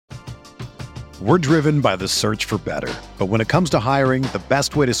We're driven by the search for better. But when it comes to hiring, the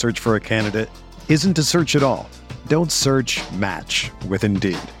best way to search for a candidate isn't to search at all. Don't search, match with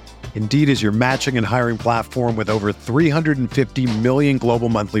Indeed. Indeed is your matching and hiring platform with over 350 million global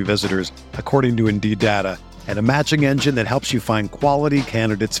monthly visitors, according to Indeed data, and a matching engine that helps you find quality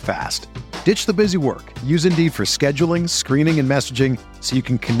candidates fast. Ditch the busy work. Use Indeed for scheduling, screening, and messaging so you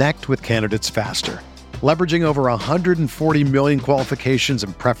can connect with candidates faster. Leveraging over 140 million qualifications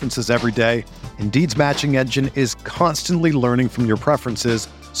and preferences every day, Indeed's matching engine is constantly learning from your preferences,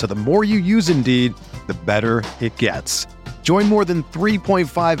 so the more you use Indeed, the better it gets. Join more than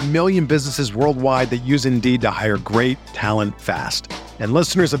 3.5 million businesses worldwide that use Indeed to hire great talent fast. And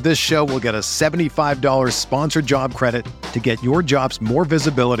listeners of this show will get a $75 sponsored job credit to get your jobs more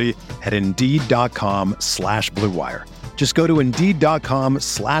visibility at Indeed.com/Blue Wire. Just go to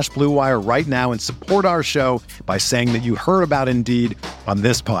Indeed.com/Blue Wire right now and support our show by saying that you heard about Indeed on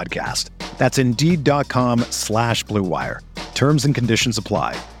this podcast. That's Indeed.com/Blue Wire. Terms and conditions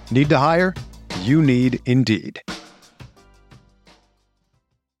apply. Need to hire? You need Indeed.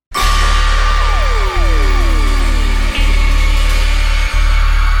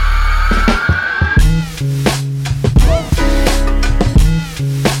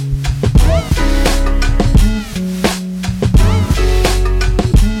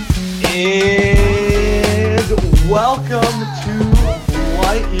 Welcome to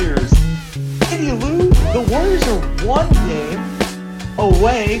Light Years. Can you lose? The Warriors are one game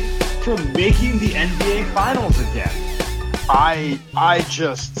away from making the NBA Finals again. I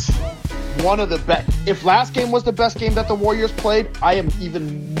just one of the best. If last game was the best game that the Warriors played, I am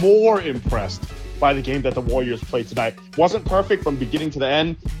even more impressed by the game that the Warriors played tonight. Wasn't perfect from beginning to the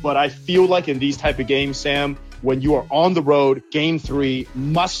end, but I feel like in these type of games, Sam, when you are on the road, game 3,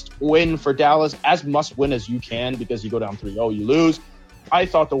 must win for Dallas, as must win as you can, because you go down 3-0, you lose. I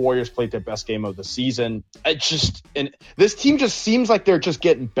thought the Warriors played their best game of the season. And this team just seems like they're just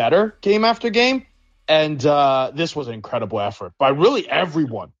getting better game after game. And this was an incredible effort by really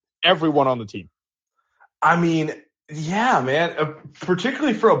everyone on the team. I mean, yeah, man,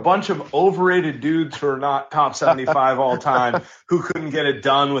 particularly for a bunch of overrated dudes who are not top 75 all time, who couldn't get it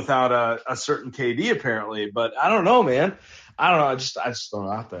done without a certain KD apparently. But I don't know, man. I don't know. I just throw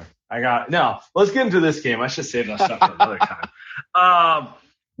it out there. Let's get into this game. I should save that stuff for another time.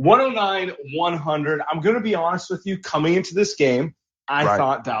 109-100. I'm going to be honest with you. Coming into this game, I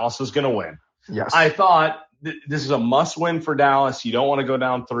thought Dallas was going to win. Yes. I thought this is a must win for Dallas. You don't want to go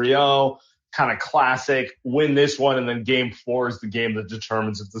down 3-0. Kind of classic, win this one, and then game 4 is the game that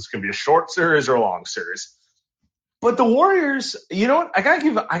determines if this is going to be a short series or a long series. But the Warriors, you know what? I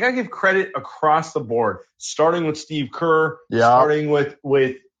gotta give credit across the board, starting with Steve Kerr, starting with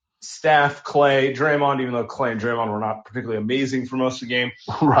Steph, Clay, Draymond, even though Clay and Draymond were not particularly amazing for most of the game.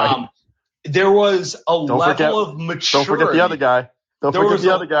 Right. There was a level of maturity. Don't forget the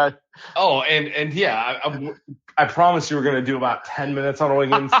other guy. Oh, and yeah, I promised you were going to do about 10 minutes on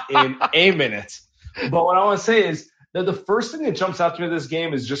Wiggins in a minute. But what I want to say is that the first thing that jumps out to me in this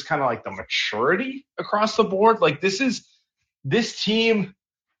game is just kind of like the maturity across the board. Like this team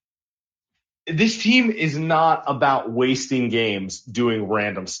is not about wasting games doing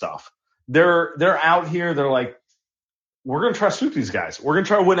random stuff. They're out here. They're like, we're going to try to sweep these guys. We're going to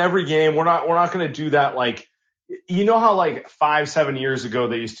try to win every game. We're not going to do that. Like, you know how like 5-7 years ago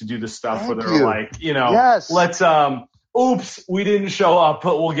they used to do this stuff where they're like, let's oops, we didn't show up,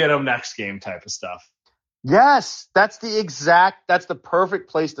 but we'll get them next game type of stuff. Yes, that's the perfect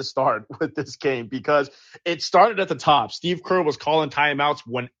place to start with this game, because it started at the top. Steve Kerr was calling timeouts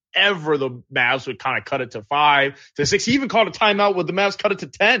whenever the Mavs would kind of cut it to 5 to 6. He even called a timeout when the Mavs cut it to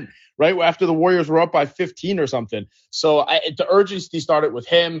 10, right after the Warriors were up by 15 or something. So the urgency started with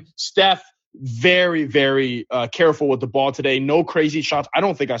him. Steph, very, very careful with the ball today. No crazy shots. I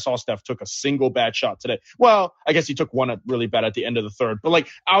don't think I saw Steph took a single bad shot today. Well, I guess he took one really bad at the end of the third. But, like,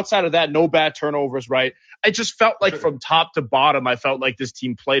 outside of that, no bad turnovers, right? I just felt like from top to bottom, I felt like this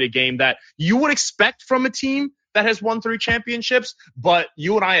team played a game that you would expect from a team that has won 3 championships. But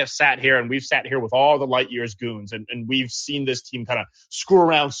you and I have sat here, and we've sat here with all the Light Years goons, and we've seen this team kind of screw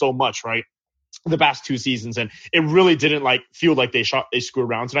around so much, right? The past 2 seasons, and it really didn't feel like they screwed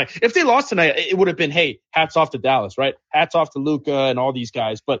around tonight. If they lost tonight, it would have been, hey, hats off to Dallas, right? Hats off to Luka and all these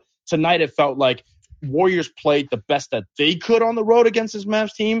guys. But tonight it felt like Warriors played the best that they could on the road against this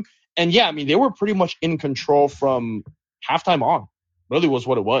Mavs team. And yeah, I mean, they were pretty much in control from halftime on. Really was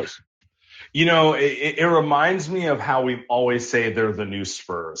what it was. You know, it reminds me of how we always say they're the new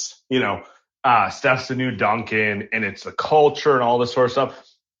Spurs. You know, Steph's the new Duncan, and it's the culture and all this sort of stuff.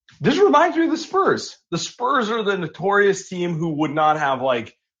 This reminds me of the Spurs. The Spurs are the notorious team who would not have,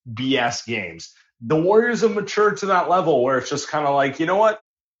 like, BS games. The Warriors have matured to that level where it's just kind of like, you know what?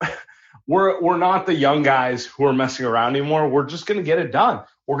 We're not the young guys who are messing around anymore. We're just going to get it done.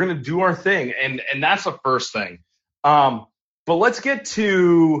 We're going to do our thing. And that's the first thing. But let's get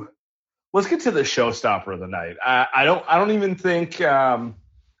to the showstopper of the night. I don't even think, I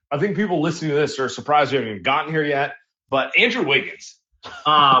think people listening to this are surprised we haven't even gotten here yet, but Andrew Wiggins,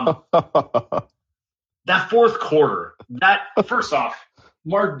 that fourth quarter, first off,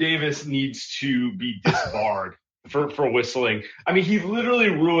 Mark Davis needs to be disbarred for whistling. I mean, he literally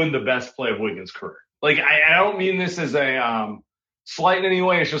ruined the best play of Wiggins' career. Like, I don't mean this as a slight in any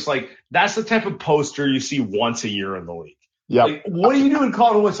way. It's just like, that's the type of poster you see once a year in the league. Yeah. Like, what are you doing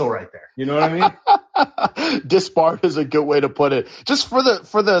calling a whistle right there? You know what I mean? Disbarred is a good way to put it. Just for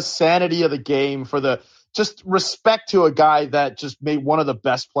the sanity of the game, for the just respect to a guy that just made one of the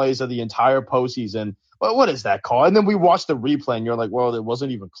best plays of the entire postseason. Well, what is that call? And then we watched the replay, and you're like, well, it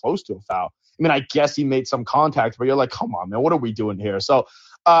wasn't even close to a foul. I mean, I guess he made some contact, but you're like, come on, man, what are we doing here? So,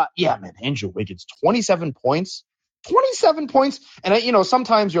 yeah, man, Andrew Wiggins, 27 points. 27 points. And,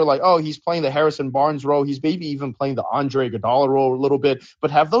 sometimes you're like, oh, he's playing the Harrison Barnes role. He's maybe even playing the Andre Iguodala role a little bit.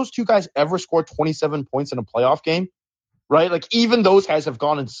 But have those two guys ever scored 27 points in a playoff game? Right? Like, even those guys have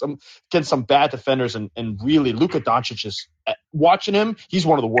gone against some bad defenders, and really, Luka Doncic is watching him. He's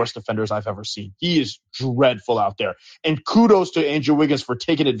one of the worst defenders I've ever seen. He is dreadful out there. And kudos to Andrew Wiggins for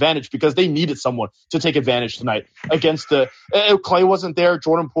taking advantage, because they needed someone to take advantage tonight against Clay wasn't there,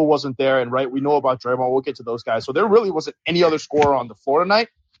 Jordan Poole wasn't there, and right, we know about Draymond. We'll get to those guys. So there really wasn't any other scorer on the floor tonight.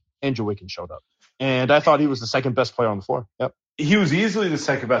 Andrew Wiggins showed up, and I thought he was the second best player on the floor. Yep, he was easily the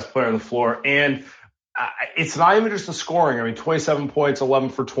second best player on the floor, and it's not even just the scoring. I mean, 27 points,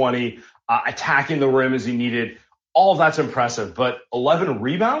 11 for 20, attacking the rim as he needed. All of that's impressive, but 11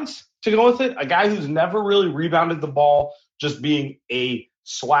 rebounds to go with it. A guy who's never really rebounded the ball, just being a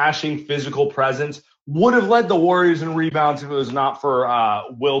slashing physical presence, would have led the Warriors in rebounds if it was not for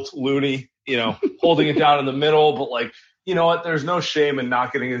Wilt Looney, holding it down in the middle. But like, you know what? There's no shame in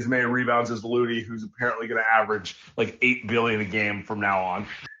not getting as many rebounds as Looney, who's apparently going to average like 8 billion a game from now on.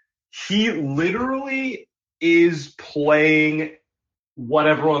 He literally is playing what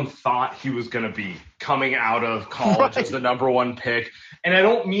everyone thought he was going to be coming out of college as the number one pick. And I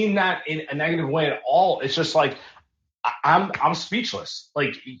don't mean that in a negative way at all. It's just like, I'm speechless.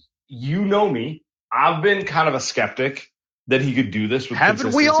 Like, you know me, I've been kind of a skeptic that he could do this with haven't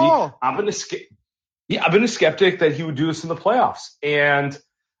consistency. We all? I've been a skeptic that he would do this in the playoffs. And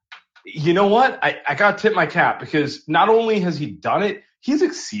you know what? I got to tip my cap, because not only has he done it, he's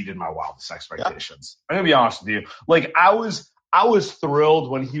exceeded my wildest expectations. Yep. I'm going to be honest with you. Like, I was thrilled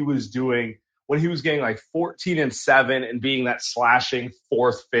when he was getting like 14 and 7 and being that slashing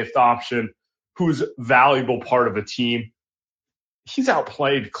fourth, fifth option who's a valuable part of a team. He's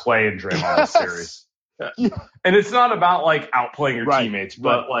outplayed Clay and Draymond this series. Yeah. And it's not about like outplaying your teammates,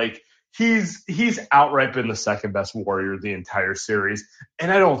 but like he's outright been the second best Warrior the entire series.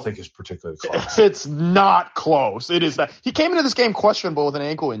 And I don't think it's particularly close. It's not close. It is not. He came into this game questionable with an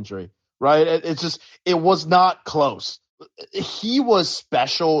ankle injury, right? It was not close. He was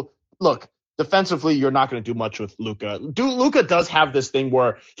special. Look, defensively, you're not going to do much with Luka. Luka does have this thing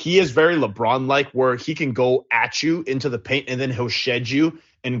where he is very LeBron-like, where he can go at you into the paint and then he'll shed you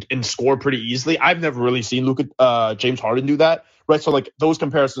and score pretty easily. I've never really seen James Harden do that, right? So like those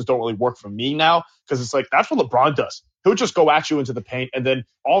comparisons don't really work for me now, because it's like that's what LeBron does. He'll just go at you into the paint, and then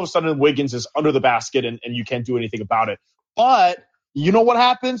all of a sudden Wiggins is under the basket and you can't do anything about it. But you know what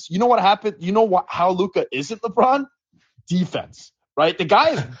happens? You know what happened? You know how Luka isn't LeBron? Defense, right? The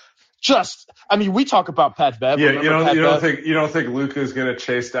guy is just. I mean, we talk about Pat Bev. Yeah, you don't think Luka is going to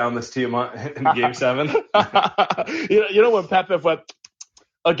chase down this team in Game 7? you know when Pat Bev went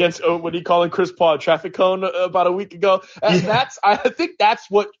against what he called Chris Paul a traffic cone about a week ago. And I think that's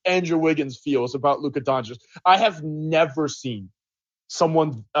what Andrew Wiggins feels about Luka Doncic. I have never seen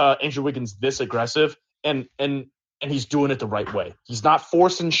someone Andrew Wiggins this aggressive, and he's doing it the right way. He's not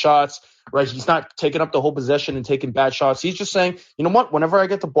forcing shots, right? He's not taking up the whole possession and taking bad shots. He's just saying, you know what? Whenever I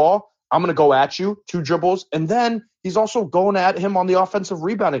get the ball, I'm going to go at you, 2 dribbles. And then he's also going at him on the offensive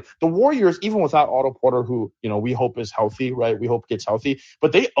rebounding. The Warriors, even without Otto Porter, who, we hope is healthy, right? We hope gets healthy.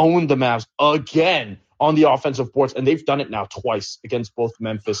 But they owned the Mavs again on the offensive boards. And they've done it now twice against both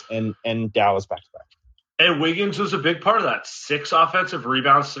Memphis and Dallas back-to-back. And Wiggins was a big part of that. 6 offensive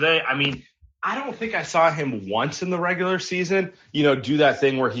rebounds today. I mean, I don't think I saw him once in the regular season, do that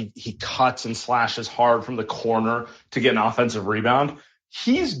thing where he cuts and slashes hard from the corner to get an offensive rebound.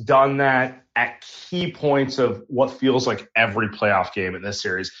 He's done that at key points of what feels like every playoff game in this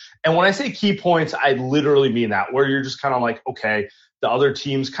series. And when I say key points, I literally mean that, where you're just kind of like, okay, the other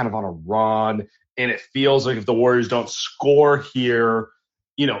team's kind of on a run, and it feels like if the Warriors don't score here,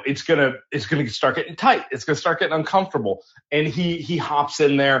 it's gonna start getting tight. It's gonna start getting uncomfortable. And he hops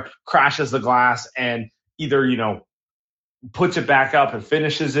in there, crashes the glass, and either puts it back up and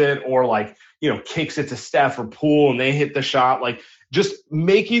finishes it, or kicks it to Steph or Poole and they hit the shot. Like, just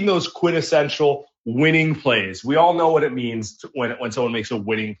making those quintessential winning plays. We all know what it means when someone makes a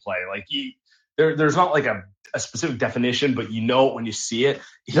winning play. Like, there's not like a specific definition, but it when you see it.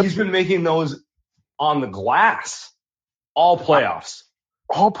 He's been making those on the glass all playoffs.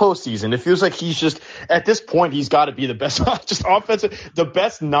 All postseason. It feels like he's just, at this point, he's got to be the best, the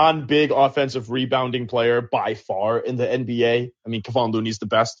best non-big offensive rebounding player by far in the NBA. I mean, Kevon Looney's the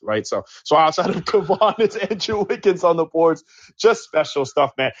best, right? So outside of Kevon, it's Andrew Wiggins on the boards. Just special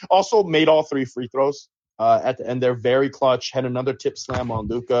stuff, man. Also made all 3 free throws at the end. They're very clutch. Had another tip slam on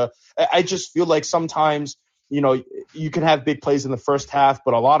Luka. I just feel like sometimes, you can have big plays in the first half,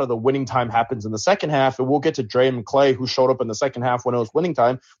 but a lot of the winning time happens in the second half. And we'll get to Dre and Clay, who showed up in the second half when it was winning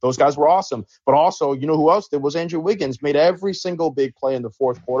time. Those guys were awesome. But also, who else did was Andrew Wiggins, made every single big play in the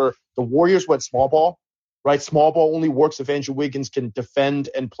fourth quarter. The Warriors went small ball, right? Small ball only works if Andrew Wiggins can defend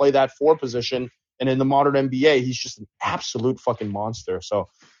and play that 4 position. And in the modern NBA, he's just an absolute fucking monster. So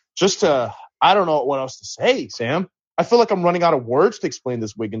I don't know what else to say, Sam. I feel like I'm running out of words to explain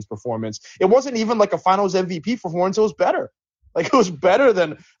this Wiggins performance. It wasn't even like a Finals MVP performance. It was better. Like, it was better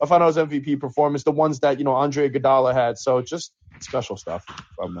than a Finals MVP performance, the ones that, Andre Iguodala had. So just special stuff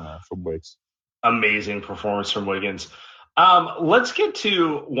from Wiggs. Amazing performance from Wiggins. Let's get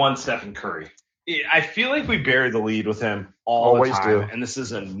to one Stephen Curry. I feel like we bury the lead with him all the time. Do. And this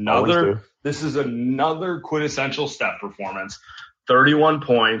is another quintessential Steph performance. 31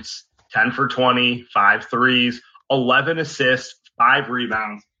 points, 10 for 20, 5 threes. 11 assists, 5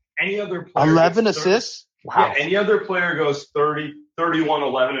 rebounds. Any other player 11 assists? Wow. Yeah, any other player goes 30, 31,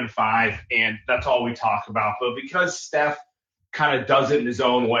 11, and 5, and that's all we talk about. But because Steph kind of does it in his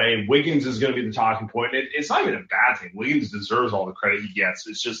own way, Wiggins is going to be the talking point. It's not even a bad thing. Wiggins deserves all the credit he gets.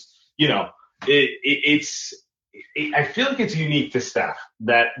 It's just, I feel like it's unique to Steph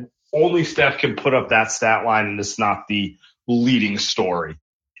that only Steph can put up that stat line, and it's not the leading story.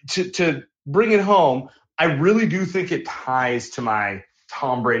 To bring it home, I really do think it ties to my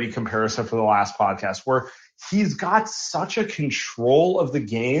Tom Brady comparison from the last podcast, where he's got such a control of the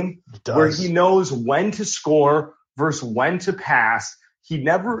game where he knows when to score versus when to pass.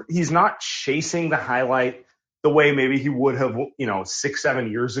 He's not chasing the highlight the way maybe he would have, 6-7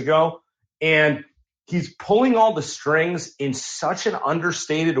 years ago. And he's pulling all the strings in such an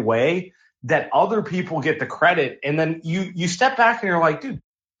understated way that other people get the credit. And then you step back and you're like, dude,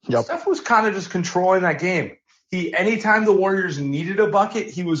 Steph was kind of just controlling that game. Anytime the Warriors needed a bucket,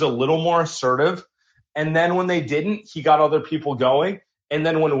 he was a little more assertive. And then when they didn't, he got other people going. And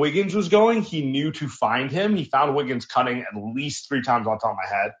then when Wiggins was going, he knew to find him. He found Wiggins cutting at least 3 times on top of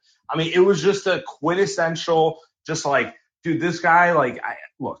my head. I mean, it was just a quintessential, just like, dude, this guy,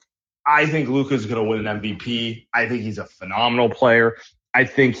 I think Luka's going to win an MVP. I think he's a phenomenal player. I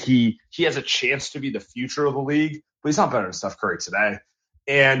think he has a chance to be the future of the league, but he's not better than Steph Curry today.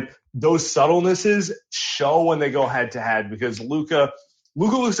 And those subtlenesses show when they go head to head, because Luka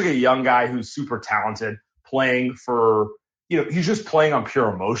looks like a young guy who's super talented, playing for, he's just playing on pure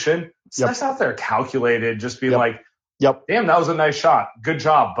emotion. Steph's out there calculated, just being like, damn, that was a nice shot. Good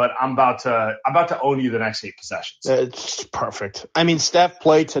job. But I'm about to own you the next 8 possessions. It's perfect. I mean, Steph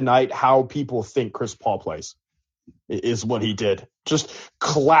played tonight how people think Chris Paul plays is what he did. Just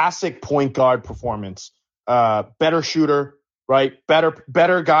classic point guard performance. Better shooter, right?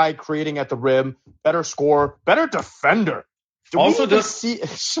 Better guy creating at the rim, better scorer, better defender. Also does see.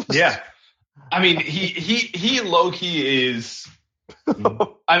 Yeah. I mean, he low key is.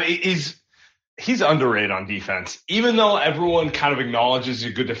 I mean, he's underrated on defense. Even though everyone kind of acknowledges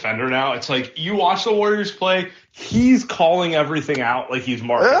he's a good defender now, it's like you watch the Warriors play, he's calling everything out like he's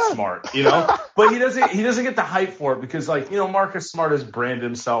Marcus Smart, But he doesn't get the hype for it because, Marcus Smart has branded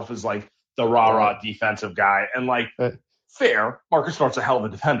himself as like the rah-rah defensive guy, and fair, Marcus Smart's a hell of a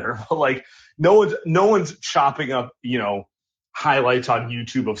defender, but no one's chopping up, highlights on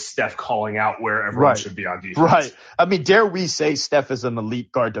YouTube of Steph calling out where everyone should be on defense. Right. I mean, dare we say Steph is an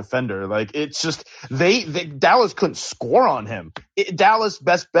elite guard defender? It's just Dallas couldn't score on him. Dallas'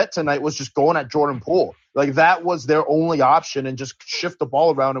 best bet tonight was just going at Jordan Poole. That was their only option, and just shift the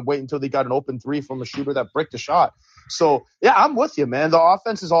ball around and wait until they got an open 3 from a shooter that bricked the shot. So, yeah, I'm with you, man. The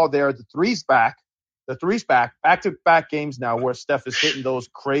offense is all there. The three's back. Back-to-back games now where Steph is hitting those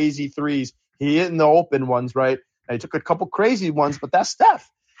crazy threes. He hitting the open ones, right? And he took a couple crazy ones, but that's Steph.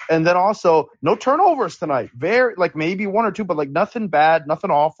 And then also no turnovers tonight. Very like maybe one or two, but like nothing bad,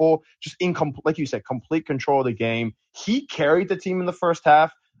 nothing awful. Just like you said, complete control of the game. He carried the team in the first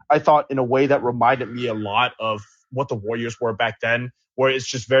half. I thought in a way that reminded me a lot of what the Warriors were back then, where it's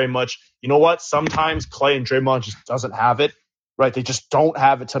just very much, you know what? Sometimes Clay and Draymond just doesn't have it, right? They just don't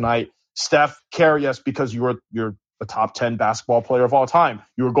have it tonight. Steph, carry us because you're the top 10 basketball player of all time.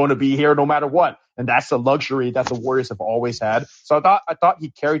 You were going to be here no matter what. And that's the luxury that the Warriors have always had. So I thought he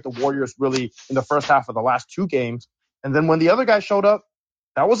carried the Warriors really in the first half of the last two games. And then when the other guy showed up,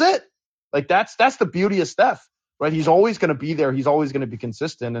 that was it. Like that's the beauty of Steph, right? He's always going to be there. He's always going to be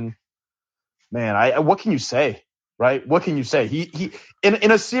consistent. And man, what can you say, right? What can you say? He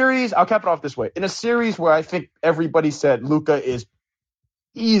in a series, I'll cap it off this way. In a series where I think everybody said Luka is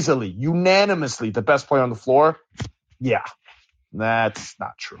easily, unanimously the best player on the floor. Yeah, that's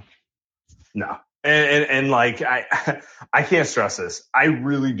not true. No. And like I can't stress this. I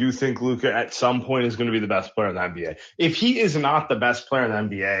really do think Luka at some point is going to be the best player in the NBA. If he is not the best player in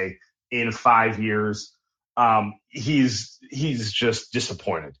the NBA in 5 years, he's just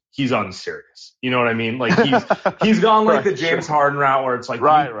disappointed. He's unserious. You know what I mean? Like he's gone like the James Harden route where it's like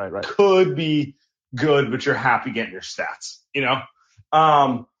right. Could be good, but you're happy getting your stats. You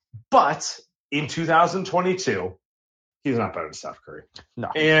know, but in 2022, he's not better than Steph Curry. No.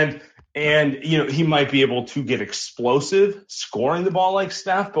 And you know, he might be able to get explosive scoring the ball like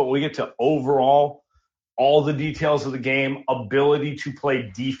Steph, but when we get to overall, all the details of the game, ability to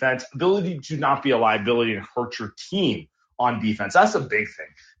play defense, ability to not be a liability and hurt your team on defense. That's a big thing.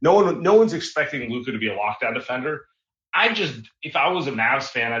 No one's expecting Luka to be a lockdown defender. If I was a Mavs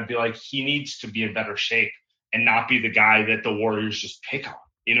fan, I'd be like, he needs to be in better shape and not be the guy that the Warriors just pick on.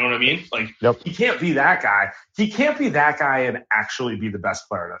 You know what I mean? Like, He can't be that guy. He can't be that guy and actually be the best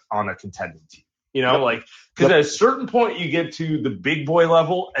player on a contending team. You know, like, because at a certain point you get to the big boy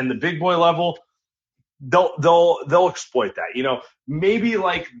level, and the big boy level, they'll exploit that. You know, maybe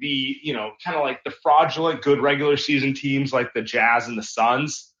like the, you know, kind of like the fraudulent good regular season teams like the Jazz and the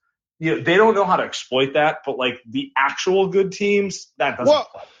Suns. You know, they don't know how to exploit that, but like the actual good teams, that doesn't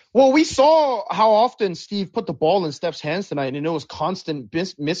apply. Well, we saw how often Steve put the ball in Steph's hands tonight, and it was constant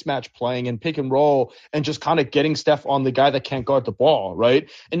mismatch playing and pick and roll and just kind of getting Steph on the guy that can't guard the ball,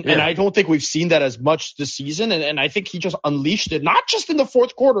 right? And I don't think we've seen that as much this season, and I think he just unleashed it, not just in the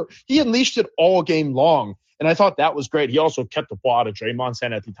fourth quarter. He unleashed it all game long, and I thought that was great. He also kept the ball out of Draymond's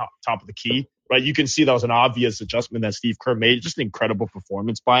hand at the top of the key, right? You can see that was an obvious adjustment that Steve Kerr made. Just an incredible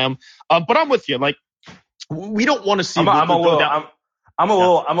performance by him. But I'm with you. Like, we don't want to see Luka go down. I'm a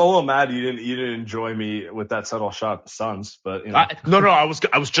little mad you didn't enjoy me with that subtle shot at the Suns, but you know. No, I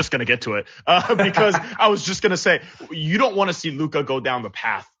was just gonna get to it because I was just gonna say you don't want to see Luka go down the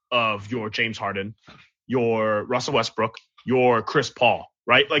path of your James Harden, your Russell Westbrook, your Chris Paul,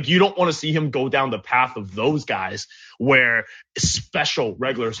 right? Like you don't want to see him go down the path of those guys where special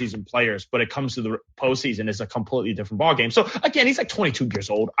regular season players, but it comes to the postseason, it's a completely different ballgame. So again, he's like 22 years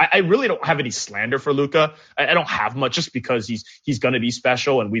old. I really don't have any slander for Luka. I don't have much just because he's going to be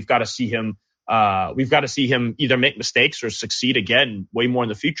special, and we've got to see him. We've got to see him either make mistakes or succeed again way more in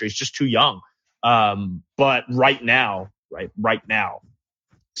the future. He's just too young. But right now,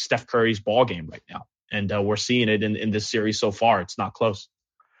 Steph Curry's ball game right now. And we're seeing it in this series so far. It's not close.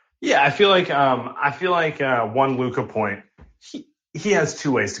 Yeah, I feel like one Luka point. He has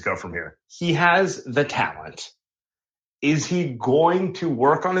two ways to go from here. He has the talent. Is he going to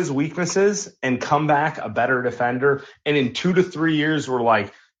work on his weaknesses and come back a better defender? And in 2 to 3 years, we're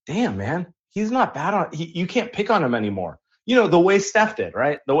like, damn, man, he's not bad you can't pick on him anymore. You know, the way Steph did,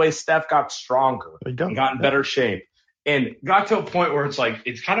 right? The way Steph got stronger and got in better shape. And got to a point where it's like,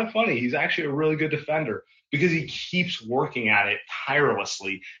 it's kind of funny. He's actually a really good defender because he keeps working at it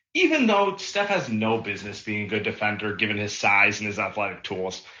tirelessly, even though Steph has no business being a good defender given his size and his athletic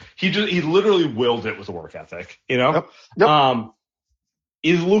tools. He literally willed it with a work ethic, you know? Yep.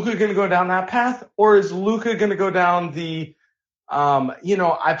 Is Luka going to go down that path, or is Luka going to go down the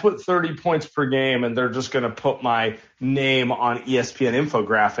I put 30 points per game and they're just going to put my name on ESPN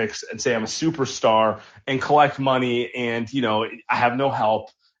infographics and say I'm a superstar and collect money and, you know, I have no help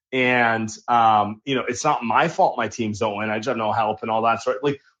and, it's not my fault my teams don't win. I just have no help and all that sort.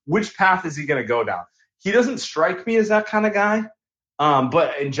 Like, which path is he going to go down? He doesn't strike me as that kind of guy.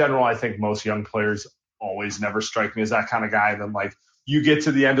 But in general, I think most young players always never strike me as that kind of guy. Then, like, you get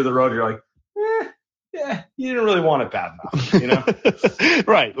to the end of the road, you're like, yeah, you didn't really want it bad enough, you know?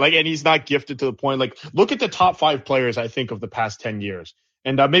 Right. Like, and he's not gifted to the point. Like, look at the top 5 players, I think, of the past 10 years.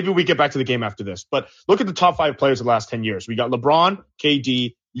 And maybe we get back to the game after this. But look at the top 5 players of the last 10 years. We got LeBron,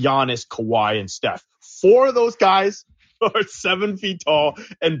 KD, Giannis, Kawhi, and Steph. 4 of those guys are 7 feet tall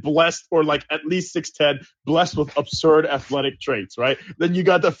and blessed, or like at least 6'10", blessed with absurd athletic traits, right? Then you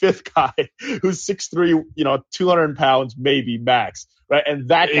got the fifth guy who's 6'3", 200 pounds, maybe max, right? And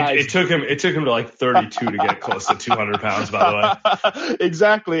that guy. It took him to like 32 to get close to 200 pounds, by the way.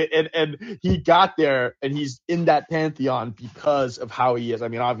 Exactly. And he got there, and he's in that pantheon because of how he is. I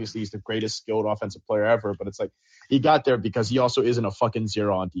mean, obviously he's the greatest skilled offensive player ever, but it's like he got there because he also isn't a fucking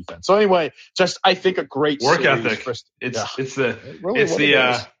zero on defense. So anyway, just I think a great work ethic.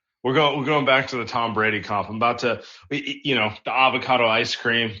 We're going back to the Tom Brady comp. I'm about to, the avocado ice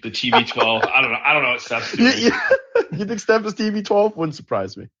cream, the TB12. I don't know what Steph's doing. You think Steph is TB12? Wouldn't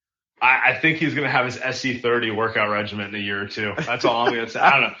surprise me. I think he's going to have his SC30 workout regimen in a year or two. That's all I'm going to say.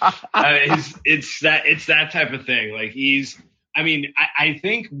 I don't know. It's that type of thing. Like I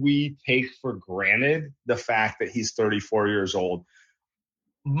think we take for granted the fact that he's 34 years old.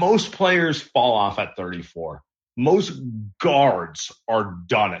 Most players fall off at 34. Most guards are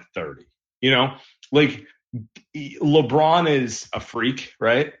done at 30. Like LeBron is a freak,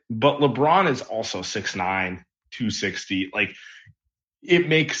 right? But LeBron is also 6'9", 260. Like, it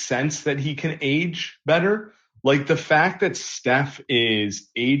makes sense that he can age better. Like, the fact that Steph is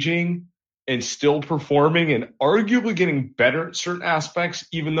aging and still performing and arguably getting better at certain aspects,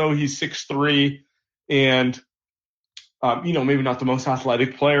 even though he's 6'3", and maybe not the most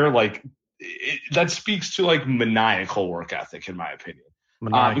athletic player, like that speaks to like maniacal work ethic, in my opinion.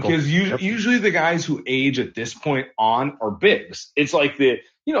 Because usually the guys who age at this point on are bigs. It's like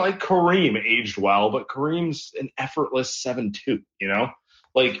like Kareem aged well, but Kareem's an effortless 7'2",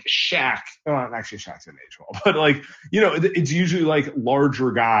 like Shaq. Well, actually Shaq didn't age well, but like, it's usually like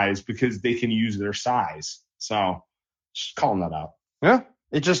larger guys because they can use their size. So just calling that out. Yeah.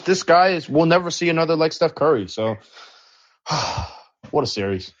 This guy we'll never see another like Steph Curry. So what a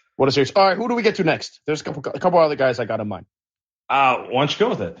series. All right. Who do we get to next? There's a couple other guys I got in mind. Why don't you go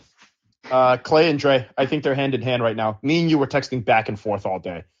with it? Clay and Dre. I think they're hand in hand right now. Me and you were texting back and forth all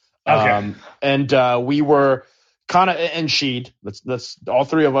day. Okay. And we were kind of, and Sheed, let's all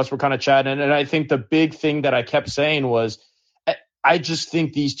three of us were kind of chatting. And I think the big thing that I kept saying was, I just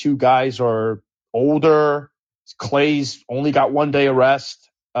think these two guys are older. Clay's only got 1 day of rest.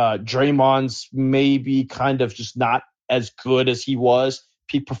 Draymond's maybe kind of just not as good as he was,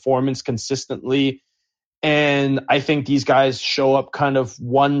 peak performance consistently. And I think these guys show up kind of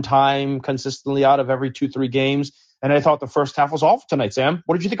one time consistently out of every 2-3 games. And I thought the first half was awful tonight, Sam.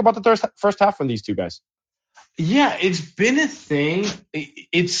 What did you think about the first half from these two guys? Yeah, it's been a thing.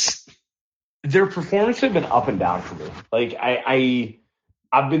 Their performance have been up and down for me. Like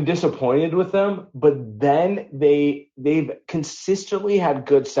I've been disappointed with them, but then they've consistently had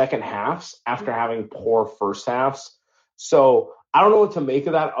good second halves after having poor first halves. So I don't know what to make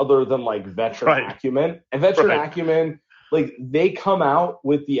of that other than like veteran acumen. And veteran acumen, like they come out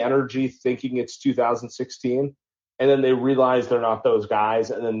with the energy thinking it's 2016, and then they realize they're not those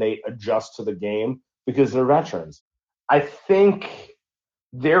guys, and then they adjust to the game because they're veterans. I think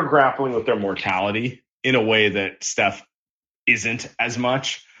they're grappling with their mortality in a way that Steph isn't as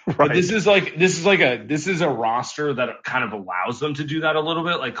much. Right. But this is a roster that kind of allows them to do that a little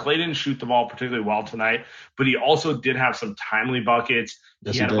bit. Like Clay didn't shoot the ball particularly well tonight, but he also did have some timely buckets.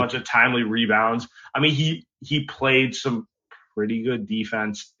 Yes, he had a bunch of timely rebounds. I mean, he played some pretty good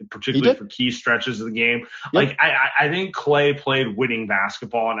defense, particularly for key stretches of the game. Yep. Like I think Clay played winning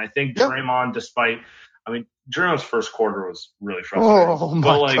basketball, and I think Draymond, Draymond's first quarter was really frustrating. Oh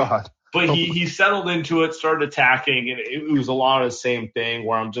my God. But he settled into it, started attacking, and it was a lot of the same thing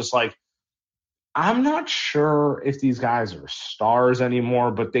where I'm just like, I'm not sure if these guys are stars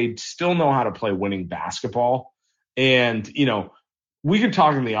anymore, but they still know how to play winning basketball. And, we could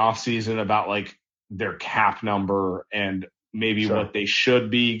talk in the offseason about like their cap number and maybe what they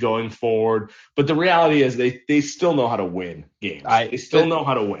should be going forward. But the reality is they still know how to win games. They still know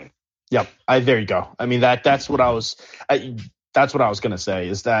how to win. Yep. There you go. I mean, that's what I was going to say,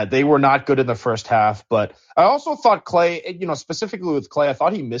 is that they were not good in the first half. But I also thought Clay, specifically with Clay, I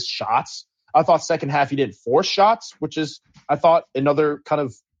thought he missed shots. I thought second half he didn't force shots, which is, I thought, another kind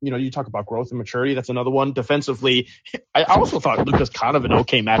of, you talk about growth and maturity. That's another one. Defensively, I also thought Luka's kind of an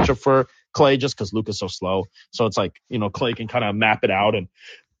okay matchup for Clay just because Luka's so slow. So it's like, Clay can kind of map it out and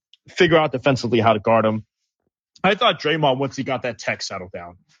figure out defensively how to guard him. I thought Draymond, once he got that tech, settled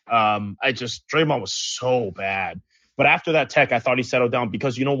down. Draymond was so bad. But after that tech, I thought he settled down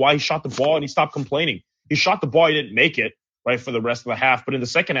because you know why? He shot the ball and he stopped complaining. He shot the ball, he didn't make it, right, for the rest of the half. But in the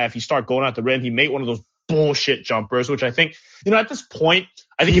second half, he started going out the rim. He made one of those bullshit jumpers, which I think, at this point,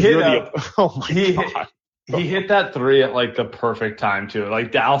 I think he really. Oh my God. He hit that three at like the perfect time too.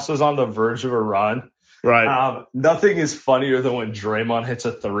 Like Dallas was on the verge of a run, Right. Nothing is funnier than when Draymond hits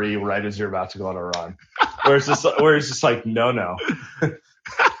a three right as you're about to go on a run. Where it's just like, no.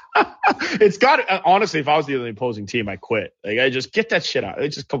 It's got honestly, if I was the opposing team, I quit. Like, I just get that shit out.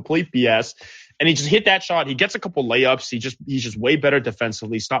 It's just complete BS. And he just hit that shot. He gets a couple layups. He's just way better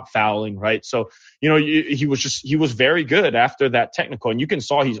defensively. Stop fouling, right? So, he was very good after that technical. And you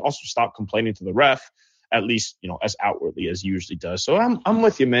saw he's also stopped complaining to the ref, at least, as outwardly as he usually does. So I'm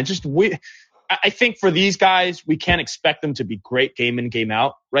with you, man. I think for these guys, we can't expect them to be great game in, game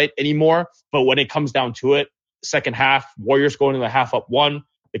out, right, anymore. But when it comes down to it, second half, Warriors go into the half up 1.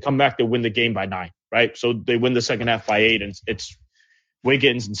 They come back, they win the game by 9, right? So they win the second half by 8, and it's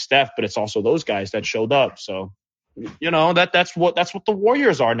Wiggins and Steph, but it's also those guys that showed up. So, that's what the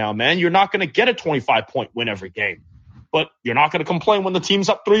Warriors are now, man. You're not going to get a 25-point win every game, but you're not going to complain when the team's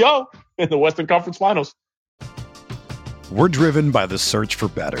up 3-0 in the Western Conference Finals. We're driven by the search for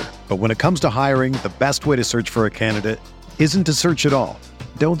better. But when it comes to hiring, the best way to search for a candidate isn't to search at all.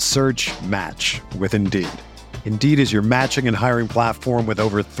 Don't search, match with Indeed. Indeed is your matching and hiring platform with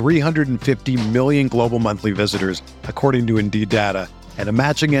over 350 million global monthly visitors, according to Indeed data, and a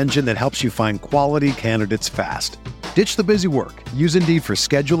matching engine that helps you find quality candidates fast. Ditch the busy work. Use Indeed for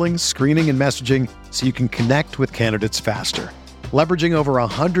scheduling, screening, and messaging so you can connect with candidates faster. Leveraging over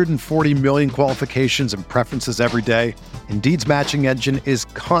 140 million qualifications and preferences every day, Indeed's matching engine is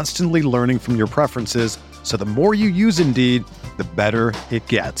constantly learning from your preferences, so the more you use Indeed, the better it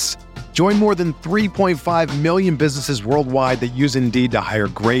gets. Join more than 3.5 million businesses worldwide that use Indeed to hire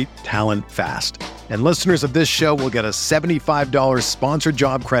great talent fast. And listeners of this show will get a $75 sponsored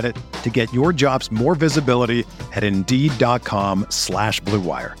job credit to get your jobs more visibility at Indeed.com/Blue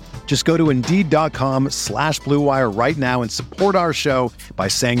Wire. Just go to Indeed.com/Blue Wire right now and support our show by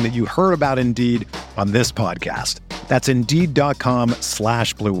saying that you heard about Indeed on this podcast. That's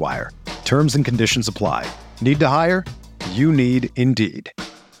Indeed.com/Blue Wire. Terms and conditions apply. Need to hire? You need Indeed.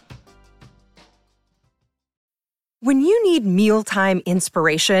 When you need mealtime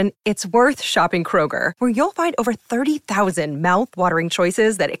inspiration, it's worth shopping Kroger, where you'll find over 30,000 mouth-watering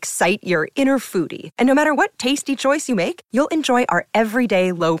choices that excite your inner foodie. And no matter what tasty choice you make, you'll enjoy our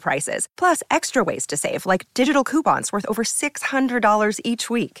everyday low prices, plus extra ways to save, like digital coupons worth over $600 each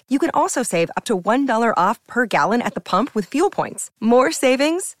week. You can also save up to $1 off per gallon at the pump with fuel points. More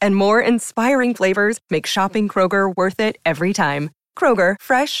savings and more inspiring flavors make shopping Kroger worth it every time. Kroger,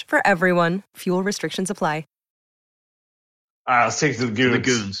 fresh for everyone. Fuel restrictions apply. All right, let's take the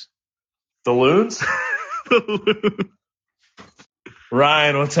goons. The loons?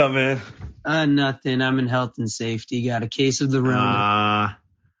 Ryan, what's up, man? Nothing. I'm in health and safety. Got a case of the Rona.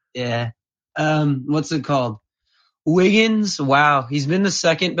 Yeah. What's it called? Wiggins. Wow. He's been the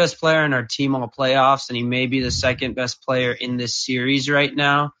second best player in our team all playoffs, and he may be the second best player in this series right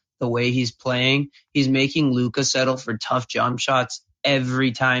now. The way he's playing, he's making Luka settle for tough jump shots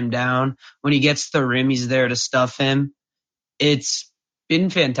every time down. When he gets to the rim, he's there to stuff him. It's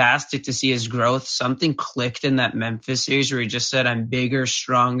been fantastic to see his growth. Something clicked in that Memphis series where he just said, I'm bigger,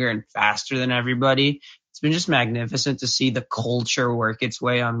 stronger, and faster than everybody. It's been just magnificent to see the culture work its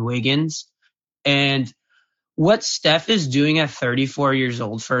way on Wiggins. And what Steph is doing at 34 years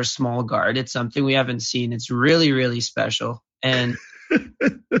old for a small guard, it's something we haven't seen. It's really, really special. And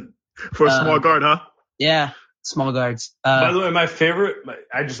for a small guard, huh? Yeah, small guards. By the way, my favorite,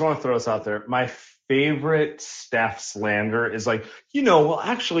 I just want to throw this out there. My favorite Steph slander is like, well,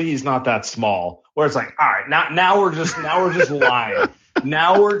 actually he's not that small. Where it's like, all right, now we're just lying.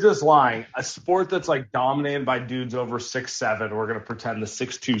 Now we're just lying. A sport that's like dominated by dudes over 6'7", we're gonna pretend the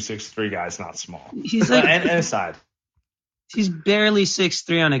 6'2", 6'3" guy's not small. He's like, and aside, he's barely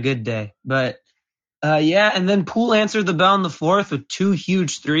 6'3" on a good day, but. And then Poole answered the bell in the fourth with 2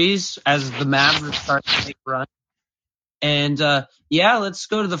 huge threes as the Mavs were starting to make a run. And, let's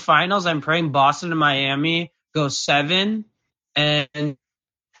go to the finals. I'm praying Boston and Miami go 7. And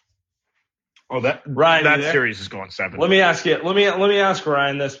that series is going 7. Let me ask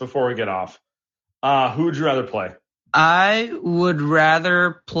Ryan this before we get off. Who would you rather play? I would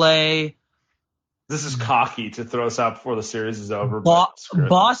rather play. This is cocky to throw us out before the series is over.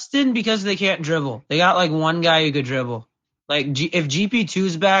 Boston, because they can't dribble. They got like one guy who could dribble. Like if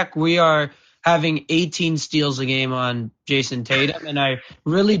GP2's back, we are having 18 steals a game on Jason Tatum, and I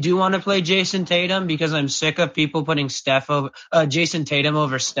really do want to play Jason Tatum because I'm sick of people putting Jason Tatum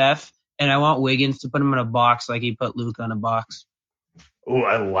over Steph, and I want Wiggins to put him in a box like he put Luka in a box. Oh,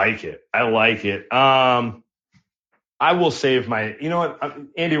 I like it. I will save my,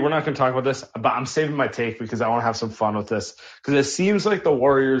 Andy, we're not going to talk about this, but I'm saving my take because I want to have some fun with this. Because it seems like the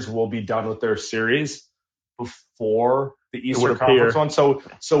Warriors will be done with their series before the Eastern Conference one,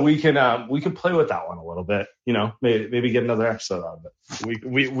 so we can play with that one a little bit. Maybe get another episode out of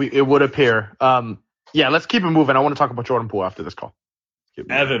it. It would appear. Yeah, let's keep it moving. I want to talk about Jordan Poole after this call.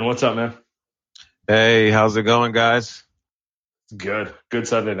 Evan, what's up, man? Hey, how's it going, guys? Good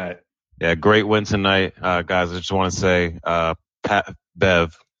Sunday night. Yeah, great win tonight, guys. I just want to say, Pat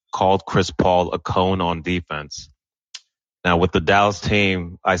Bev called Chris Paul a cone on defense. Now, with the Dallas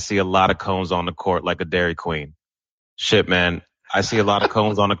team, I see a lot of cones on the court like a Dairy Queen. Shit, man. I see a lot of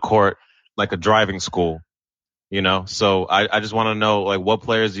cones on the court like a driving school, So I just want to know, like, what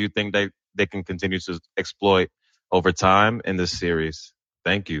players do you think they can continue to exploit over time in this series?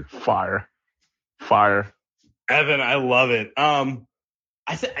 Thank you. Fire. Evan, I love it.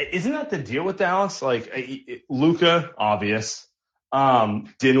 Isn't that the deal with Dallas? Like, Luka, obvious.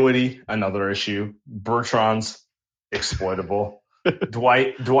 Dinwiddie, another issue. Bertrand's exploitable.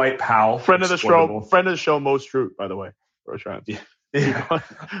 Dwight Powell, friend of the show, Most Truth, by the way. Bertrand. Yeah.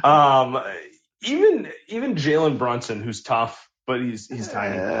 Even Jalen Brunson, who's tough, but he's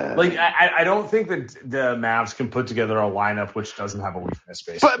tiny. Like, I don't think that the Mavs can put together a lineup which doesn't have a weakness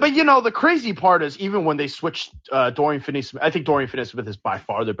base. But the crazy part is, even when they switched Dorian Finney-Smith, I think Dorian Finney-Smith is by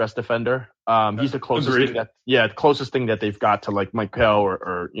far their best defender. He's the closest thing that they've got to like Michael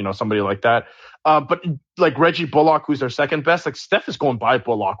or somebody like that. But like Reggie Bullock, who's their second best, like Steph is going by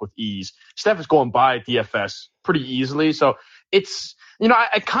Bullock with ease. Steph is going by DFS pretty easily. So it's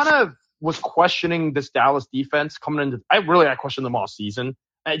I kind of was questioning this Dallas defense coming into. I questioned them all season.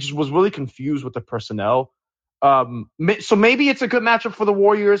 I just was really confused with the personnel. So maybe it's a good matchup for the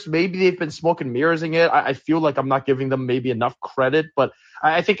Warriors. Maybe they've been smoke and mirroring it. I feel like I'm not giving them maybe enough credit, but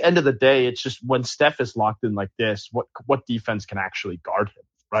I think end of the day, it's just when Steph is locked in like this, what defense can actually guard him,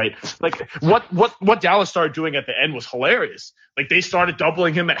 right? Like what Dallas started doing at the end was hilarious. Like they started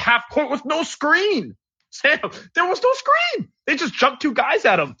doubling him at half court with no screen. Sam, there was no screen. They just jumped two guys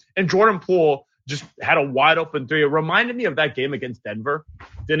at him, and Jordan Poole just had a wide open three. It reminded me of that game against Denver,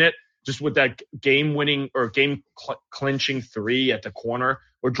 didn't it? Just with that game-winning or game-clinching three at the corner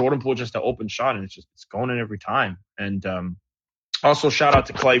where Jordan Poole just an open shot, and it's going in every time. And also shout out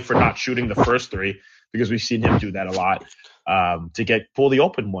to Clay for not shooting the first three, because we've seen him do that a lot to pull the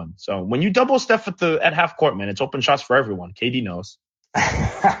open one. So when you double Steph at half court, man, it's open shots for everyone. KD knows.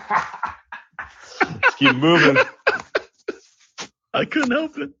 Let's keep moving. I couldn't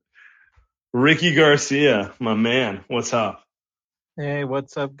help it. Ricky Garcia, my man, what's up? Hey,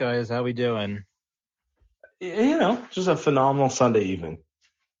 what's up, guys? How we doing? Just a phenomenal Sunday evening.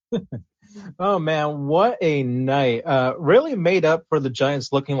 Oh, man, what a night. Really made up for the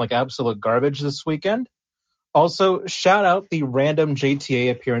Giants looking like absolute garbage this weekend. Also, shout out the random JTA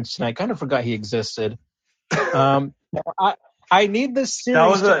appearance tonight. Kind of forgot he existed. I need this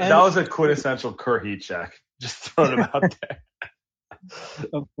series that was a quintessential Kerr check. Just throwing him out there.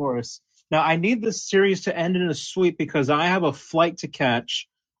 Of course. Now, I need this series to end in a sweep because I have a flight to catch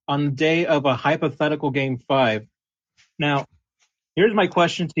on the day of a hypothetical Game 5. Now, here's my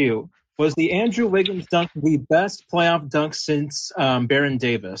question to you. Was the Andrew Wiggins dunk the best playoff dunk since Baron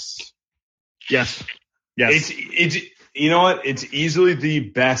Davis? Yes. It's you know what? It's easily the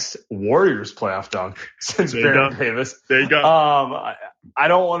best Warriors playoff dunk since Baron Davis. There you go. I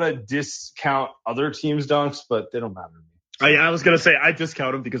don't want to discount other teams' dunks, but they don't matter to me. I was going to say I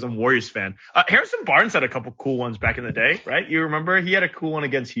discount him because I'm a Warriors fan. Harrison Barnes had a couple cool ones back in the day, right? You remember? He had a cool one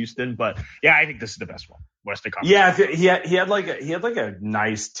against Houston, but yeah, I think this is the best one. Western Conference. Yeah, he had like a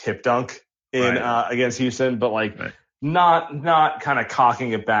nice tip dunk in against Houston, but not kind of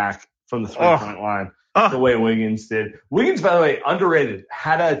cocking it back from the 3-point line the way Wiggins did. Wiggins, by the way, underrated.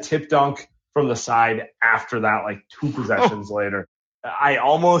 Had a tip dunk from the side after that, like 2 possessions later. I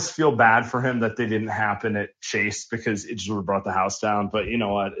almost feel bad for him that they didn't happen at Chase because it just would have brought the house down. But you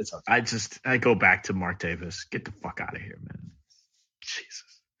know what? It's okay. I go back to Mark Davis. Get the fuck out of here, man.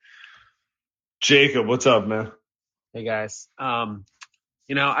 Jesus. Jacob, what's up, man? Hey guys. I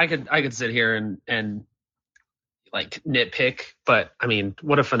could sit here and like nitpick, but I mean,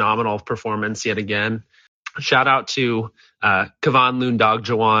 what a phenomenal performance yet again. Shout out to Kevon Loondog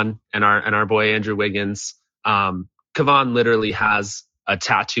Jawan and our boy Andrew Wiggins. Kevon literally has a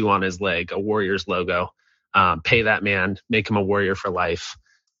tattoo on his leg, a Warriors logo. Pay that man, make him a Warrior for life.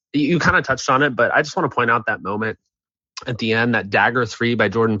 You kind of touched on it, but I just want to point out that moment at the end, that dagger 3 by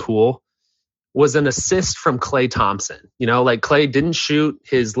Jordan Poole was an assist from Klay Thompson. Klay didn't shoot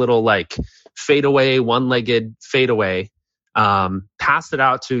his little fadeaway, one-legged fadeaway. Passed it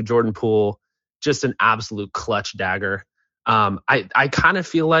out to Jordan Poole, just an absolute clutch dagger. I kind of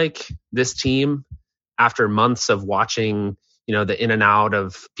feel like this team, after months of watching, the in and out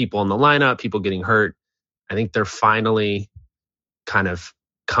of people in the lineup, people getting hurt, I think they're finally kind of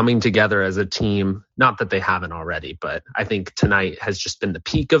coming together as a team. Not that they haven't already, but I think tonight has just been the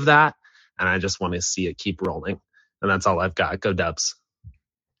peak of that. And I just want to see it keep rolling. And that's all I've got. Go Dubs.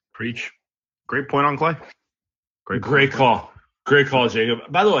 Preach. Great point on Clay. Great call. Great call, Jacob.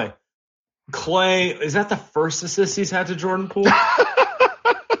 By the way, Clay, is that the first assist he's had to Jordan Poole?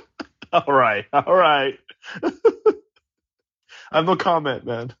 All right. I have no comment,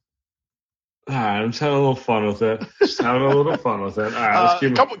 man. All right, I'm just having a little fun with it. All right, let's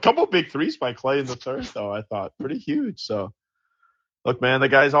keep couple big threes by Clay in the third, though, I thought. Pretty huge. So, look, man, the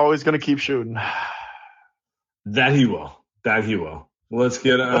guy's always going to keep shooting. That he will. Let's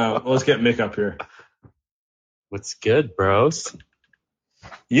get Mick up here. What's good, bros?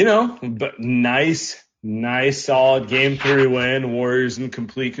 But nice, solid Game 3 win. Warriors in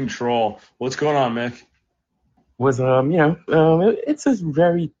complete control. What's going on, Mick? It's a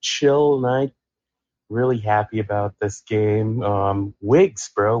very chill night. Really happy about this game.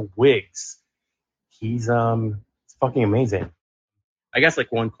 Wiggs, bro. He's it's fucking amazing. I guess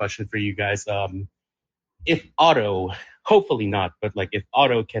one question for you guys. If Otto, hopefully not, but if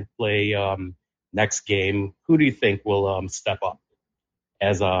Otto can play next game, who do you think will step up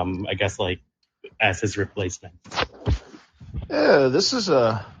as as his replacement? Yeah, this is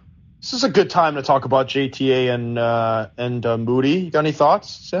a good time to talk about JTA and Moody. You got any thoughts,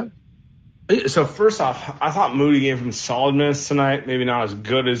 Sam? So first off, I thought Moody gave him solid minutes tonight. Maybe not as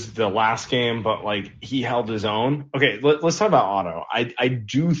good as the last game, but he held his own. Okay, let's talk about Otto. I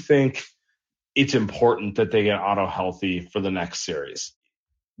do think it's important that they get Otto healthy for the next series.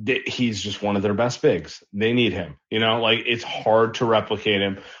 He's just one of their best bigs. They need him. It's hard to replicate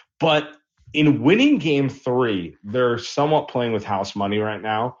him. But in winning Game 3, they're somewhat playing with house money right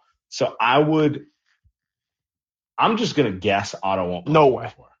now. So I'm just gonna guess Otto won't play. No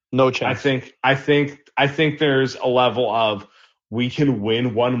way. No chance. I think there's a level of we can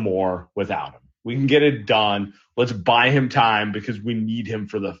win one more without him. We can get it done. Let's buy him time because we need him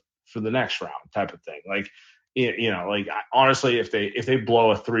for the next round type of thing. Honestly, if they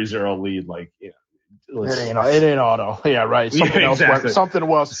blow a 3-0 lead, it ain't Otto. Yeah, right. Something else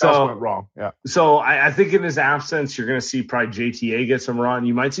went wrong. Yeah. So I think in his absence, you're going to see probably JTA get some run.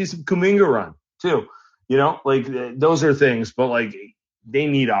 You might see some Kuminga run too. Those are things, but they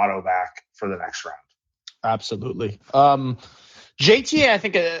need Otto back for the next round. Absolutely. JTA, I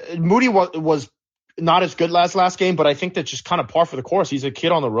think Moody was not as good last game, but I think that's just kind of par for the course. He's a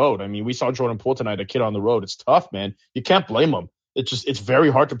kid on the road. I mean, we saw Jordan Poole tonight, a kid on the road. It's tough, man. You can't blame him. It's very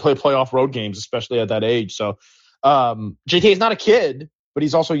hard to play playoff road games, especially at that age. So JTA is not a kid, but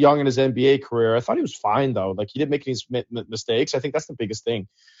he's also young in his NBA career. I thought he was fine, though. He didn't make any mistakes. I think that's the biggest thing.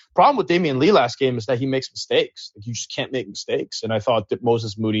 Problem with Damian Lee last game is that he makes mistakes. You just can't make mistakes. And I thought that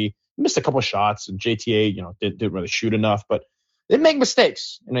Moses Moody missed a couple of shots, and JTA, didn't really shoot enough, but they make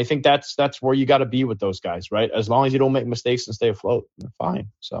mistakes. And I think that's where you got to be with those guys, right? As long as you don't make mistakes and stay afloat, they're fine.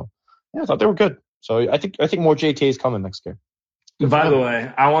 So yeah, I thought they were good. So I think more JTA is coming next game. By the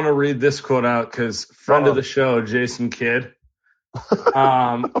way, I want to read this quote out because friend of the show, Jason Kidd,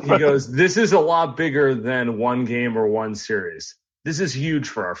 he goes, "This is a lot bigger than one game or one series. This is huge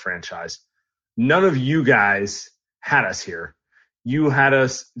for our franchise. None of you guys had us here. You had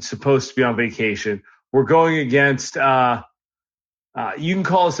us supposed to be on vacation. We're going against, you can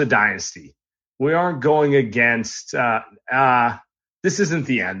call us a dynasty. We aren't going against, this isn't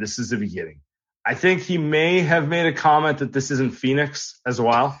the end. This is the beginning." I think he may have made a comment that this isn't Phoenix as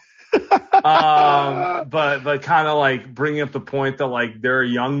well. But kind of bringing up the point that they're a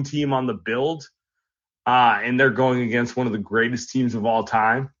young team on the build. And they're going against one of the greatest teams of all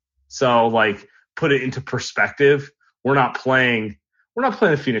time. So put it into perspective. We're not playing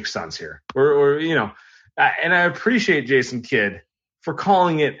the Phoenix Suns here. We're and I appreciate Jason Kidd for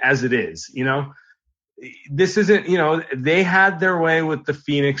calling it as it is. This isn't, they had their way with the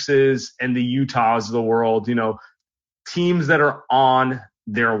Phoenixes and the Utahs of the world, teams that are on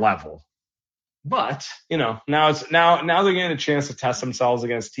their level. But, now they're getting a chance to test themselves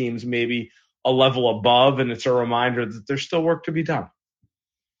against teams maybe a level above, and it's a reminder that there's still work to be done.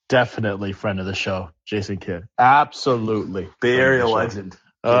 Definitely friend of the show, Jason Kidd. Absolutely. Bay Area legend,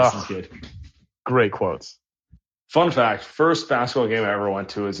 Jason Kidd. Great quotes. Fun fact, first basketball game I ever went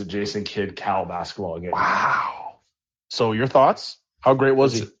to is a Jason Kidd Cal basketball game. Wow. So your thoughts? How great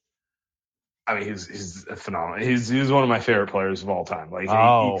was he? I mean, he's phenomenal. He's one of my favorite players of all time.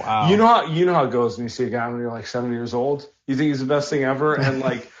 Wow. You know how it goes when you see a guy when you're 7 years old. You think he's the best thing ever, and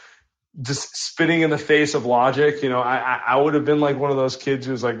just spitting in the face of logic. I would have been like one of those kids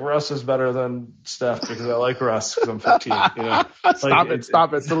who's like, Russ is better than Steph because I like Russ because I'm 15. Stop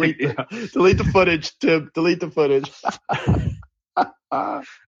it. Delete the footage, Tim. Delete the footage.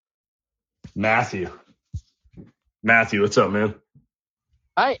 Matthew, what's up, man?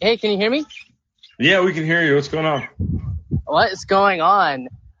 Hi. Hey, can you hear me? Yeah, we can hear you. What's going on? What is going on?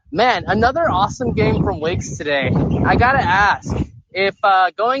 Man, another awesome game from Wiggs today. I got to ask, if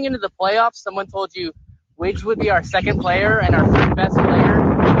going into the playoffs, someone told you Wiggs would be our second player and our third best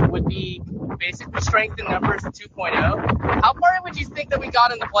player would be basically strength in numbers 2.0, how far would you think that we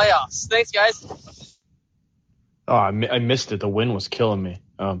got in the playoffs? Thanks, guys. Oh, I missed it. The wind was killing me.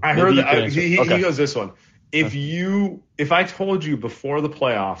 I heard that. He goes this one. If I told you before the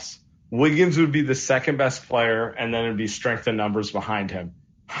playoffs, Wiggins would be the second best player and then it'd be strength in numbers behind him,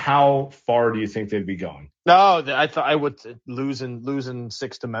 how far do you think they'd be going? No, I thought I would losing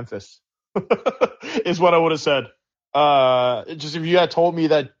 6 to Memphis is what I would have said. Just if you had told me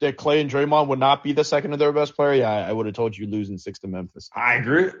that Clay and Draymond would not be the second or third best player, yeah, I would have told you losing 6 to Memphis. I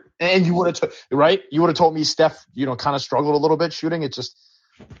agree. And you would have, right? You would have told me Steph, kind of struggled a little bit shooting. It's just,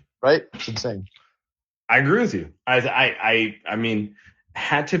 right? It's insane. I agree with you. I mean,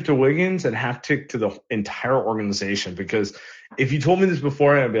 hat tip to Wiggins and hat tip to the entire organization, because if you told me this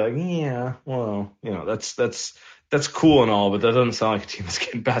before, I'd be like, yeah, well, that's cool and all, but that doesn't sound like a team that's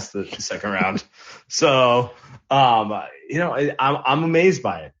getting past the second round. So, I'm amazed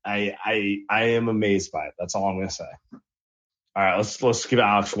by it. I am amazed by it. That's all I'm gonna say. All right, let's give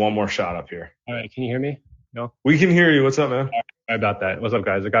Alex one more shot up here. All right, can you hear me? No, we can hear you. What's up, man? Sorry about that. What's up,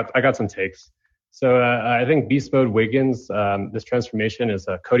 guys? I got some takes. So I think Beast Mode Wiggins, this transformation is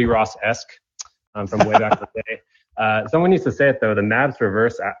Cody Ross-esque from way back in the day. Someone needs to say it, though. The Mavs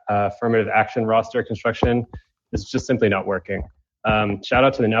reverse affirmative action roster construction is just simply not working. Shout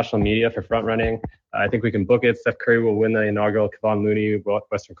out to the national media for front running. I think we can book it. Steph Curry will win the inaugural Kevon Looney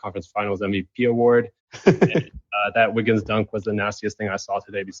Western Conference Finals MVP award. And, that Wiggins dunk was the nastiest thing I saw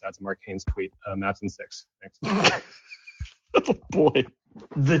today besides Mark Haynes' tweet. Mavs in 6. Thanks. Oh, boy.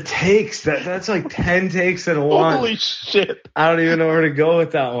 The takes, that's like 10 takes in one. Holy shit. I don't even know where to go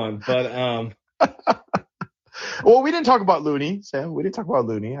with that one. But well, we didn't talk about Looney, Sam. We didn't talk about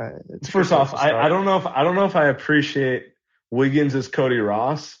Looney. First off, I don't know if I appreciate Wiggins as Cody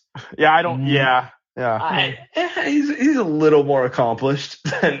Ross. Yeah, I don't. Yeah. He's a little more accomplished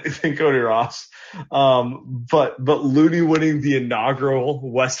than Cody Ross. But Looney winning the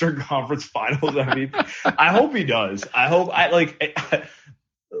inaugural Western Conference Finals MVP. I hope he does.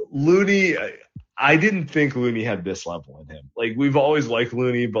 Looney. I didn't think Looney had this level in him. Like, we've always liked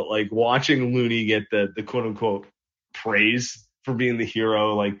Looney, but like watching Looney get the quote unquote praise for being the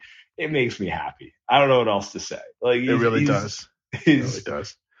hero, like, it makes me happy. I don't know what else to say. Like, it really does. He's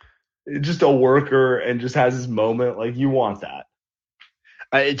just a worker and just has his moment. Like, you want that.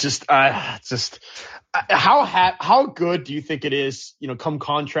 How good do you think it is, come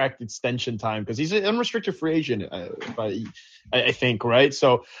contract extension time? Because he's an unrestricted free agent, I think, right?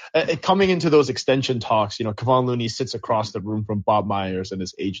 So coming into those extension talks, Kevon Looney sits across the room from Bob Myers and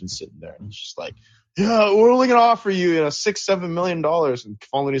his agent sitting there, and he's just like, "Yeah, we're only gonna offer you, $6-7 million." And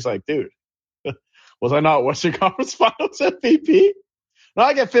Kevon Looney's like, "Dude, was I not Western Conference Finals MVP? No,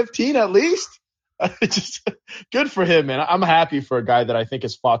 I get 15 at least." Just good for him, man. I'm happy for a guy that I think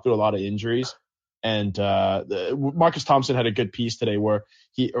has fought through a lot of injuries. And Marcus Thompson had a good piece today where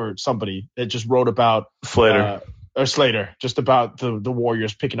somebody that just wrote about Slater, just about the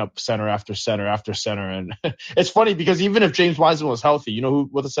Warriors picking up center after center after center. And it's funny because even if James Wiseman was healthy,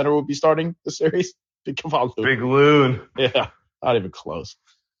 what the center would be starting the series? Big Loon. Yeah, not even close.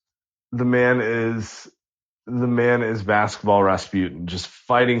 The man is basketball Rasputin, just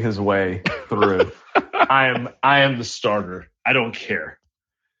fighting his way through. I am the starter. I don't care.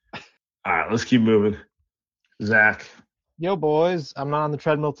 All right, let's keep moving. Zach. Yo, boys. I'm not on the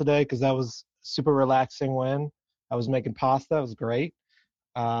treadmill today because that was a super relaxing win. I was making pasta. It was great.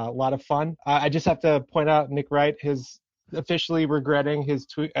 A lot of fun. I just have to point out Nick Wright is officially regretting his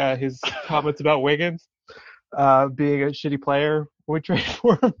comments about Wiggins being a shitty player. We traded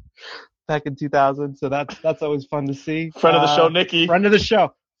for him back in 2000, so that's always fun to see. Friend of the show, Nikki. Friend of the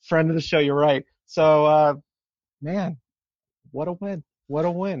show. You're right. So, man, what a win! What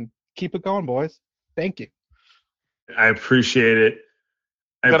a win! Keep it going, boys. Thank you. I appreciate it.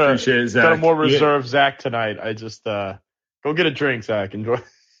 Appreciate it, Zach. Got a more reserved Zach tonight. I just go get a drink, Zach. Enjoy.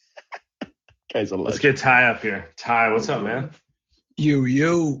 Guy's a legend. Let's get Ty up here. Ty, what's up, man?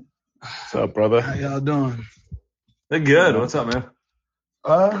 You. What's up, brother? How y'all doing? They're good. What's up, man?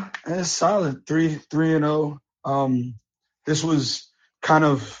 It's solid. 3-0. This was kind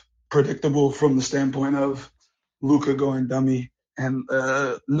of predictable from the standpoint of Luka going dummy and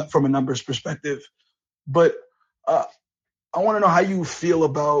from a numbers perspective. But I want to know how you feel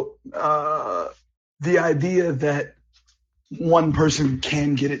about the idea that one person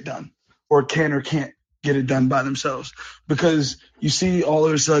can get it done or can or can't get it done by themselves. Because you see all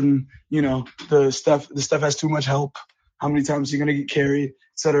of a sudden, the Steph has too much help. How many times is he going to get carried, et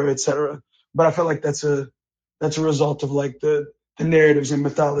cetera, et cetera. But I feel like that's a result of like the narratives and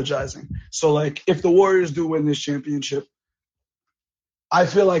mythologizing. So like if the Warriors do win this championship, I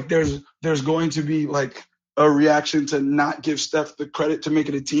feel like there's going to be like a reaction to not give Steph the credit to make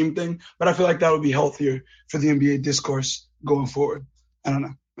it a team thing. But I feel like that would be healthier for the NBA discourse going forward. I don't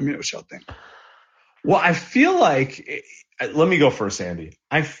know. Let me know what y'all think. Well, I feel like, let me go first, Andy.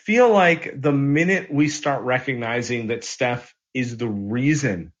 I feel like the minute we start recognizing that Steph is the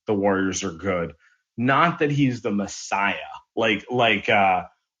reason the Warriors are good, not that he's the Messiah, like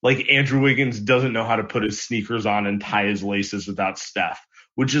Andrew Wiggins doesn't know how to put his sneakers on and tie his laces without Steph,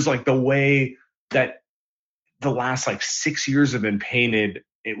 which is like the way that the last like 6 years have been painted,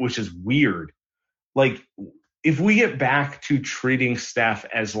 which is weird. Like if we get back to treating Steph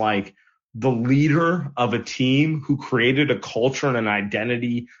as like the leader of a team who created a culture and an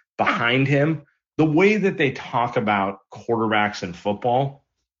identity behind him, the way that they talk about quarterbacks in football,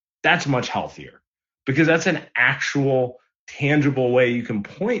 that's much healthier because that's an actual tangible way you can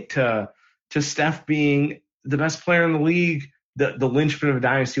point to Steph being the best player in the league, the linchpin of a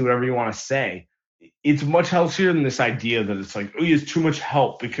dynasty, whatever you want to say. It's much healthier than this idea that it's like, oh, he has too much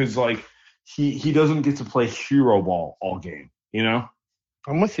help because like he doesn't get to play hero ball all game,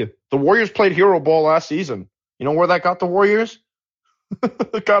 I'm with you. The Warriors played hero ball last season. You know where that got the Warriors?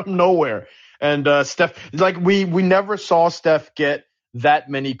 It got them nowhere. And Steph, like we never saw Steph get that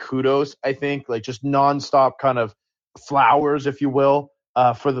many kudos, I think, like just nonstop kind of flowers, if you will,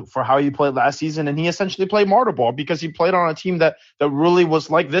 for how he played last season. And he essentially played martyr ball because he played on a team that really was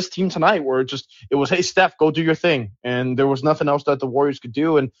like this team tonight, where it was, hey, Steph, go do your thing. And there was nothing else that the Warriors could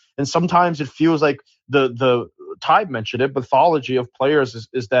do. And sometimes it feels like the Tide mentioned it, pathology of players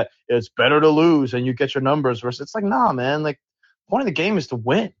is that it's better to lose and you get your numbers versus it's like, nah, man, like the point of the game is to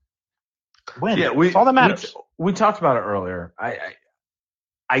win. Yeah, it's all that matters. We talked about it earlier.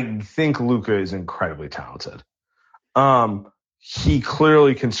 I think Luka is incredibly talented. He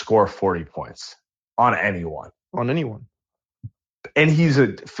clearly can score 40 points on anyone. And he's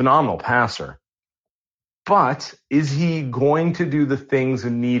a phenomenal passer. But is he going to do the things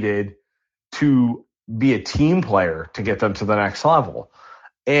needed to be a team player to get them to the next level?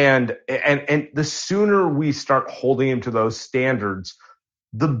 And the sooner we start holding him to those standards,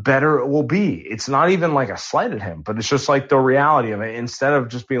 the better it will be. It's not even like a slight at him, but it's just like the reality of it. Instead of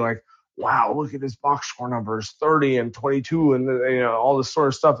just being like, wow, look at his box score numbers, 30 and 22 and all this sort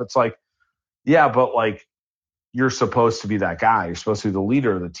of stuff. It's like, yeah, but like you're supposed to be that guy. You're supposed to be the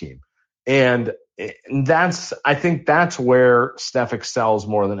leader of the team. And I think that's where Steph excels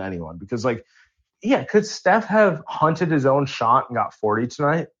more than anyone because like, yeah, could Steph have hunted his own shot and got 40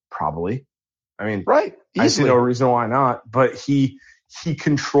 tonight? Probably. I mean, right. Easily. I see no reason why not, but he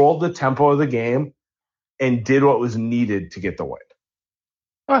controlled the tempo of the game and did what was needed to get the win.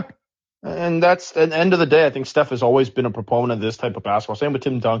 Huh. And that's at the end of the day, I think Steph has always been a proponent of this type of basketball. Same with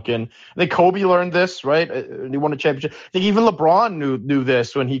Tim Duncan. I think Kobe learned this, right? He won a championship. I think even LeBron knew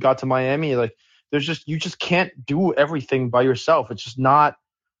this when he got to Miami. Like, you just can't do everything by yourself. It's just not.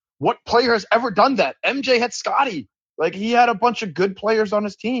 What player has ever done that? MJ had Scottie. Like, he had a bunch of good players on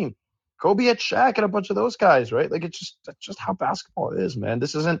his team. Kobe had Shaq and a bunch of those guys, right? Like, that's just how basketball is, man.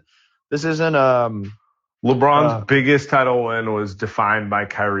 This isn't LeBron's biggest title win was defined by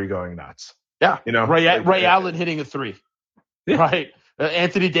Kyrie going nuts. Yeah. Ray Allen hitting a three. Yeah. Right.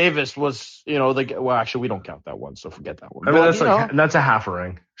 Anthony Davis was, well, actually we don't count that one, so forget that one. I mean, that's a half a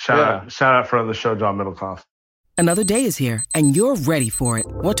ring. Shout out friend of the show, John Middlecoff. Another day is here, and you're ready for it.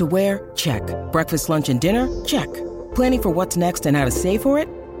 What to wear? Check. Breakfast, lunch, and dinner? Check. Planning for what's next and how to save for it?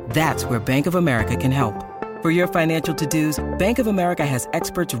 That's where Bank of America can help. For your financial to-dos, Bank of America has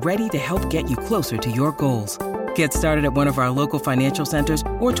experts ready to help get you closer to your goals. Get started at one of our local financial centers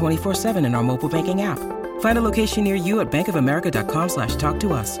or 24/7 in our mobile banking app. Find a location near you at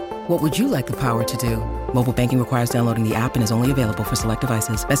bankofamerica.com/talktous. What would you like the power to do? Mobile banking requires downloading the app and is only available for select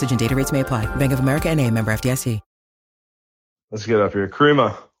devices. Message and data rates may apply. Bank of America N.A., member FDIC. Let's get up here.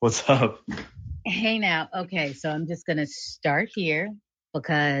 Karima, what's up? Hey now. Okay, so I'm just going to start here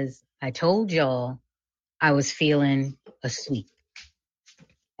because I told y'all I was feeling a sweep.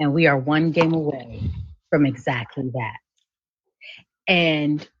 And we are one game away from exactly that.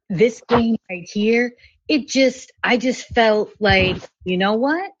 And this game right here, I just felt like, you know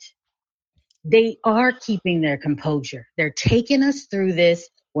what? they are keeping their composure. They're taking us through this.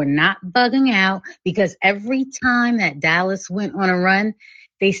 We're not bugging out because every time that Dallas went on a run,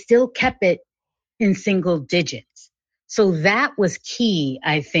 they still kept it in single digits. So that was key,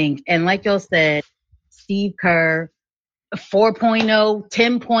 I think. And like y'all said, Steve Kerr, 4.0,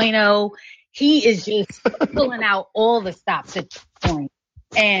 10.0, he is just pulling out all the stops at this point.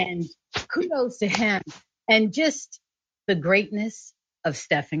 And kudos to him. And just the greatness of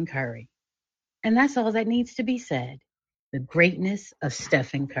Stephen Curry. And that's all that needs to be said. The greatness of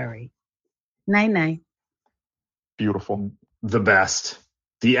Stephen Curry. Night-night. Beautiful. The best.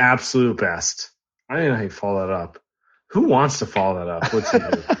 The absolute best. I don't know how you follow that up. Who wants to follow that up? What's he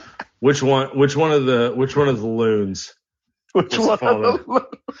do? Which one of the loons? Which one of the loons?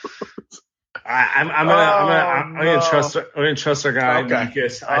 I'm gonna trust our guy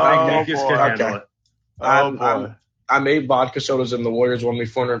Nikas. I think Nikas can handle it. Oh boy. I made vodka sodas and the Warriors won me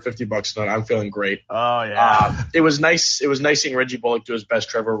 $450 tonight. I'm feeling great. Oh yeah. It was nice. It was nice seeing Reggie Bullock do his best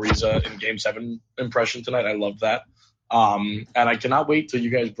Trevor Ariza in Game 7 impression tonight. I love that. And I cannot wait till you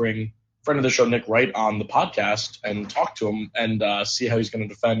guys bring friend of the show Nick Wright on the podcast and talk to him and see how he's going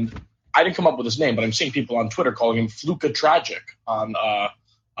to defend. I didn't come up with his name, but I'm seeing people on Twitter calling him Fluka Tragic on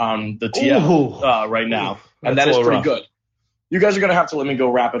the TL right now, and that is pretty good. You guys are going to have to let me go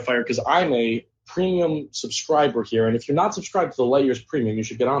rapid fire because I'm a premium subscriber here, and if you're not subscribed to the Light Years Premium, you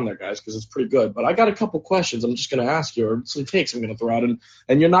should get on there, guys, because it's pretty good. But I got a couple questions I'm just going to ask you, or some takes I'm going to throw out,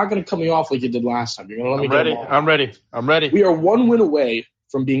 and you're not going to cut me off like you did last time. You're going to let me get them all. I'm ready. We are one win away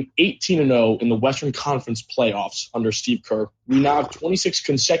from being 18-0 in the Western Conference playoffs under Steve Kerr. We now have 26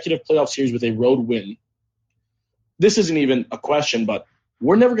 consecutive playoff series with a road win. This isn't even a question, but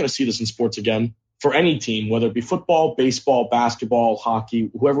we're never going to see this in sports again for any team, whether it be football, baseball, basketball, hockey,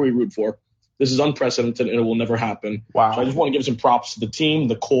 whoever we root for. This is unprecedented, and it will never happen. Wow. So I just want to give some props to the team,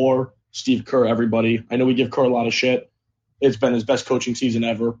 the core, Steve Kerr, everybody. I know we give Kerr a lot of shit. It's been his best coaching season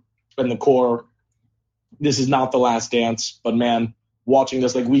ever. It's been the core. This is not the last dance, but, man, watching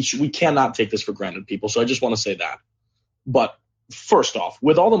this, like we cannot take this for granted, people. So I just want to say that. But first off,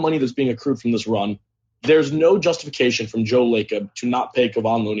 with all the money that's being accrued from this run, there's no justification from Joe Lacob to not pay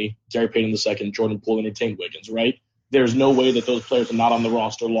Kevon Looney, Gary Payton II, Jordan Poole, and Tate Wiggins, right? There's no way that those players are not on the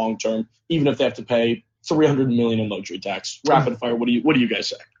roster long term, even if they have to pay $300 million in luxury tax. Rapid fire. What do you guys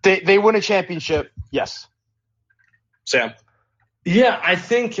say? They win a championship. Yes. Sam. Yeah, I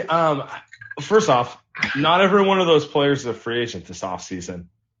think first off, not every one of those players is a free agent this offseason,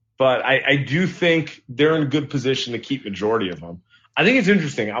 but I do think they're in a good position to keep majority of them. I think it's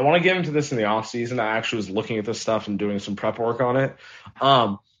interesting. I want to get into this in the offseason. I actually was looking at this stuff and doing some prep work on it.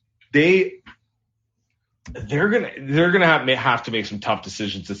 They're gonna have to make some tough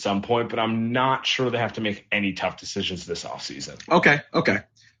decisions at some point, but I'm not sure they have to make any tough decisions this offseason. Okay.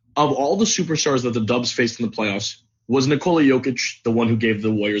 Of all the superstars that the Dubs faced in the playoffs, was Nikola Jokic the one who gave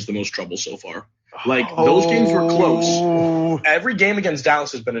the Warriors the most trouble so far? Like, those games were close. Every game against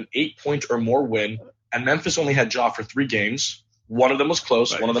Dallas has been an 8-point or more win, and Memphis only had Ja for 3 games. One of them was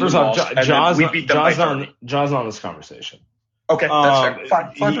close. One of them was lost. We beat them by 30. Ja's on this conversation. Okay, that's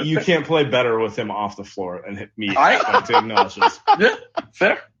fair. Fine. You can't play better with him off the floor and hit me. Yeah,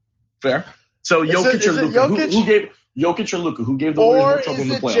 fair. So Jokic or Luka? Jokic or Luka? Who gave the Warriors more trouble in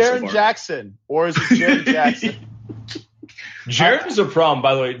the playoffs so far? Jackson? Or is it Jaren Jackson? Jaren is a problem,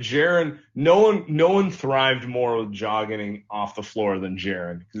 by the way. Jaren, no one thrived more with Ja getting off the floor than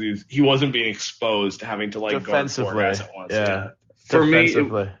Jaren because he wasn't being exposed to having to guard 4 guys at once. Yeah. For me,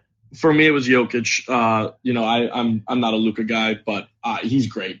 it was Jokic. I'm not a Luka guy, but he's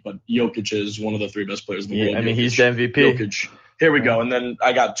great. But Jokic is one of the 3 best players in the world. I mean, he's the MVP. Jokic. Here we go. And then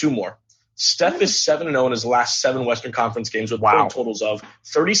I got 2 more. Steph is 7-0 in his last 7 Western Conference games with point totals of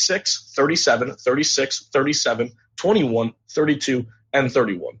 36, 37, 36, 37, 21, 32, and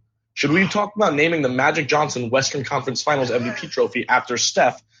 31. Should we talk about naming the Magic Johnson Western Conference Finals MVP trophy after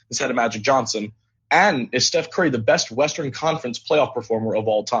Steph instead of Magic Johnson? And is Steph Curry the best Western Conference playoff performer of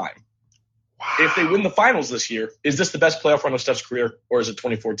all time? Wow. If they win the finals this year, is this the best playoff run of Steph's career, or is it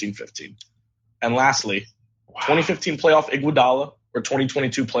 2014-15? And lastly, 2015 playoff Iguodala or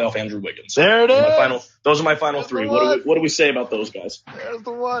 2022 playoff Andrew Wiggins? There it is. Those are my final 3. What do we say about those guys? There's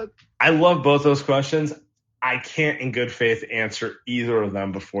the one. I love both those questions. I can't in good faith answer either of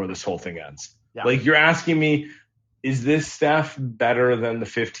them before this whole thing ends. Yeah. Like, you're asking me, is this Steph better than the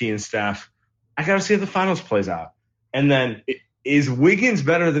 15 Steph? I got to see how the finals plays out. And then, is Wiggins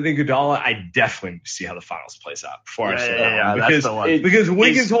better than Iguodala? I definitely need to see how the finals plays out before I say that. That's the one. Because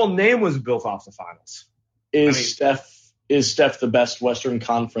Wiggins' whole name was built off the finals. Is is Steph the best Western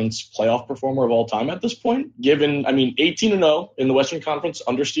Conference playoff performer of all time at this point? Given, 18-0 in the Western Conference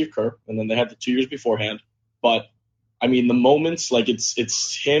under Steve Kerr, and then they had the 2 years beforehand. But the moments, like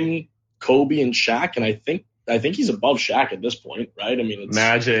it's him, Kobe, and Shaq, and I think he's above Shaq at this point, right? It's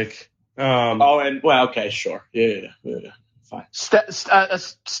Magic. Okay, sure, yeah. Fine.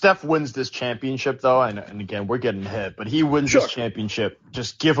 Steph wins this championship, though, and again, we're getting hit, but he wins this championship.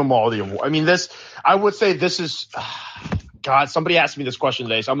 Just give him all the awards. I would say this is God. Somebody asked me this question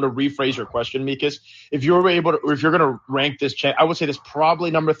today, so I'm going to rephrase your question, Mikas. If you're going to rank this, I would say this probably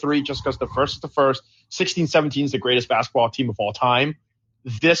number 3, just because the first is the first. 16-17 is the greatest basketball team of all time.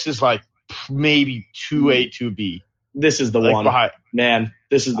 This is like maybe 2A, 2B. This is the one, man.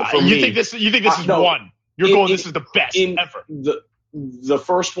 This is the. You think this is one? You're going. This is the best ever. The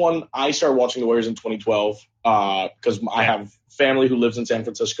first one, I started watching the Warriors in 2012 because I have family who lives in San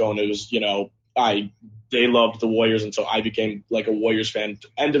Francisco, and it was they loved the Warriors, and so I became like a Warriors fan.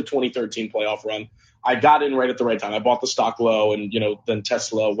 End of 2013 playoff run, I got in right at the right time. I bought the stock low, and then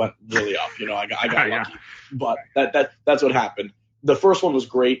Tesla went really up. I got lucky, but that's what happened. The first one was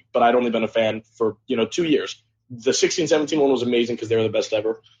great, but I'd only been a fan for 2 years. The 16-17 one was amazing because they were the best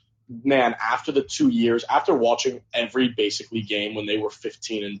ever. Man, after the 2 years, after watching every basically game when they were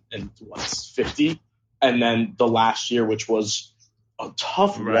 15 and 50, and then the last year, which was a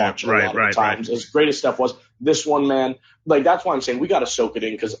tough watch a lot of times, as great as Steph was, this one, man, like that's why I'm saying we got to soak it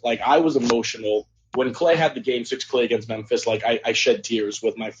in, because like I was emotional when Clay had the Game 6 Clay against Memphis. Like I shed tears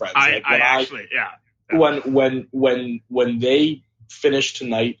with my friends. When they finished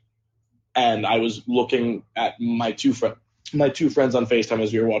tonight, and I was looking at my two friends on FaceTime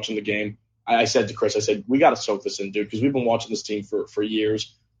as we were watching the game. I said to Chris, we got to soak this in, dude, because we've been watching this team for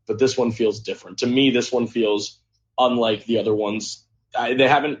years, but this one feels different. To me, this one feels unlike the other ones. They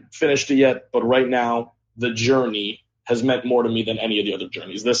haven't finished it yet, but right now, the journey has meant more to me than any of the other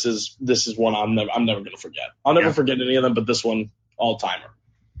journeys. This is one I'm never going to forget. I'll never forget any of them, but this one, all-timer.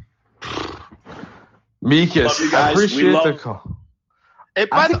 Mikas, I appreciate the call.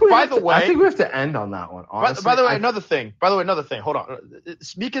 By the way, I think we have to end on that one. Honestly. By the way, another thing. Hold on.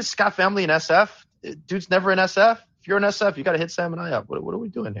 Mika's got family in SF. Dude's never in SF. If you're in SF, you got to hit Sam and I up. What are we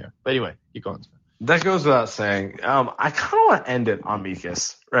doing here? But anyway, keep going. That goes without saying. I kind of want to end it on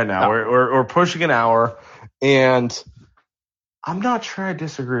Mikas right now. No. We're pushing an hour, and I'm not sure I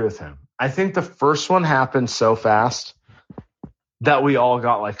disagree with him. I think the first one happened so fast that we all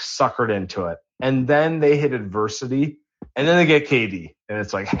got like suckered into it, and then they hit adversity. And then they get KD, and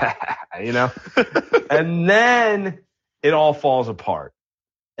it's like, and then it all falls apart.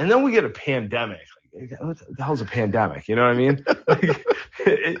 And then we get a pandemic. Like, what the hell's a pandemic? You know what I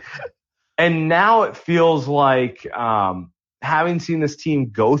mean? And now it feels like, having seen this team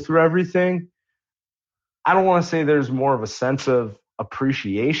go through everything, I don't want to say there's more of a sense of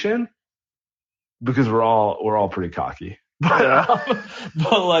appreciation, because we're all pretty cocky.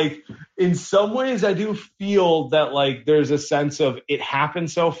 But like in some ways I do feel that like there's a sense of it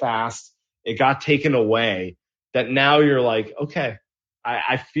happened so fast, it got taken away, that now you're like, okay,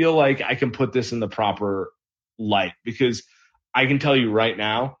 I feel like I can put this in the proper light, because I can tell you right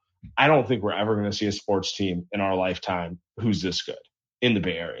now, I don't think we're ever going to see a sports team in our lifetime who's this good in the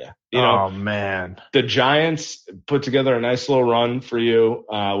Bay Area. Oh man, the Giants put together a nice little run for you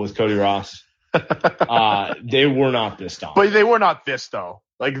with Cody Ross. They were not this dominant. But they were not this, though.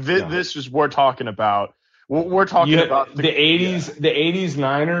 Like this is we're talking about. We're talking about the 80s. Yeah. The 80s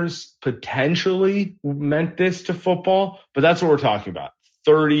Niners potentially meant this to football, but that's what we're talking about.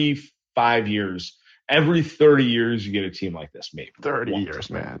 35 years. Every 30 years, you get a team like this, maybe. 30 years,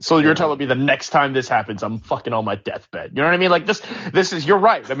 man. So you're telling me the next time this happens, I'm fucking on my deathbed. You know what I mean? Like this is, you're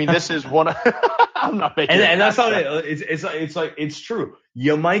right. I mean, this is one of, I'm not making and that's not it. It's like, it's true.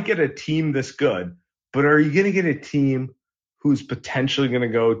 You might get a team this good, but are you going to get a team who's potentially going to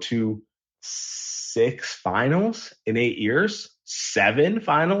go to 6 finals in 8 years, 7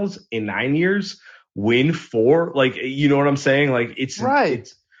 finals in 9 years, win 4? Like, you know what I'm saying? Like, it's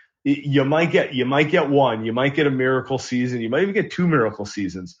right. You might get one, you might get a miracle season, you might even get 2 miracle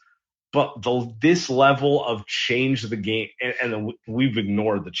seasons, but this level of change the game, and we've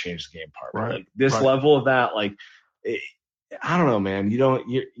ignored the change the game part. Right. Like this level of that, like, I don't know, man.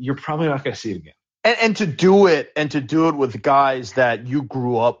 You're probably not going to see it again. And to do it with guys that you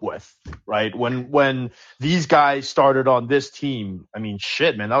grew up with, right? When these guys started on this team, I mean,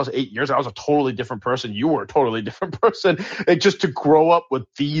 shit, man, that was 8 years. I was a totally different person. You were a totally different person. And just to grow up with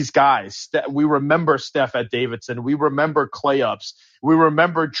these guys, we remember Steph at Davidson. We remember Clay ups. We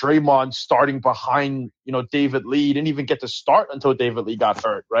remember Draymond starting behind, David Lee. He didn't even get to start until David Lee got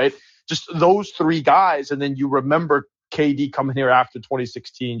hurt, right? Just those 3 guys. And then you remember KD coming here after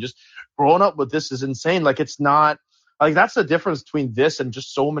 2016. Just growing up with this is insane. Like, it's not like that's the difference between this and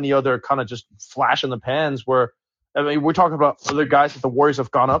just so many other kind of just flash in the pans where, I mean, we're talking about other guys that the Warriors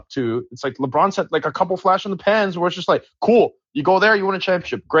have gone up to. It's like LeBron's had like a couple flash in the pans where it's just like, cool, you go there, you win a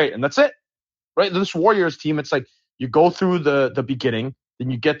championship, great, and that's it, right? This Warriors team, it's like you go through the beginning,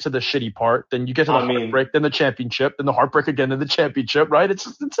 then you get to the shitty part, then you get to the heartbreak, then the championship, then the heartbreak again, then the championship, right? It's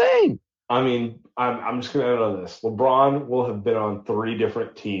just insane. I mean, I'm just going to end on this. LeBron will have been on 3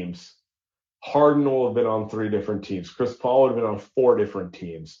 different teams. Harden will have been on 3 different teams. Chris Paul would have been on 4 different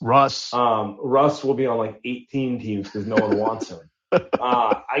teams. Russ will be on like 18 teams because no one wants him.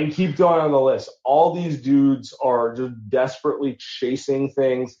 I can keep going on the list. All these dudes are just desperately chasing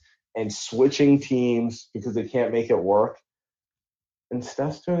things and switching teams because they can't make it work. And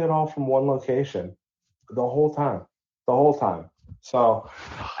Steph's doing it all from one location the whole time. So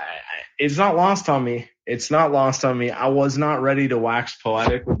it's not lost on me. I was not ready to wax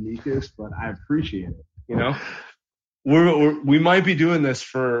poetic with Nikus, but I appreciate it. You know, we might be doing this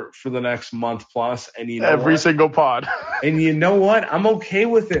for the next month plus, and you know every single pod. And you know what? I'm okay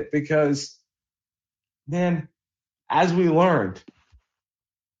with it because, man, as we learned,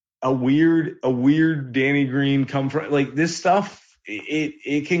 a weird Danny Green come from like this stuff.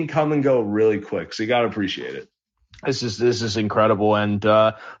 It can come and go really quick, so you gotta appreciate it. This is incredible, and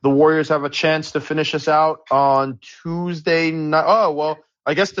the Warriors have a chance to finish us out on Tuesday night. Oh well,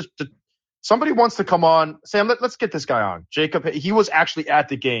 I guess somebody wants to come on. Sam, let's get this guy on. Jacob, he was actually at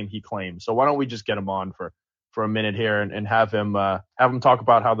the game, he claimed. So why don't we just get him on for a minute here and have him talk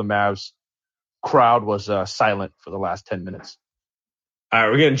about how the Mavs crowd was silent for the last 10 minutes. All right,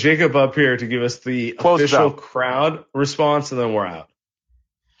 we're getting Jacob up here to give us the official crowd response, and then we're out.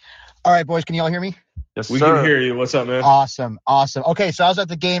 All right, boys, can you all hear me? Yes, we can hear you. What's up, man? Awesome. Okay, so I was at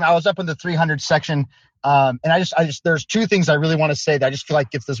the game. I was up in the 300 section, and I just there's 2 things I really want to say that I just feel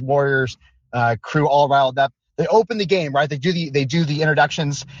like gets this Warriors crew all riled up. They open the game, right? They do the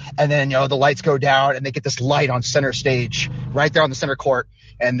introductions, and then the lights go down, and they get this light on center stage, right there on the center court,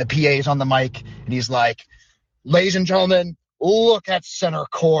 and the PA is on the mic, and he's like, "Ladies and gentlemen, look at center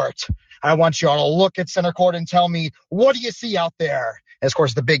court. I want you all to look at center court and tell me, what do you see out there?" And of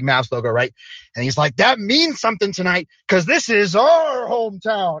course, the big Mavs logo, right? And he's like, "That means something tonight because this is our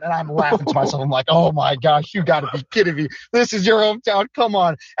hometown." And I'm laughing to myself. I'm like, "Oh my gosh, you got to be kidding me. This is your hometown. Come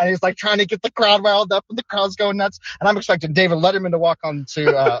on." And he's like trying to get the crowd riled up and the crowd's going nuts. And I'm expecting David Letterman to walk onto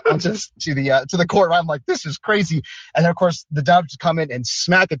the court. Right? I'm like, this is crazy. And then, of course, the Dubs come in and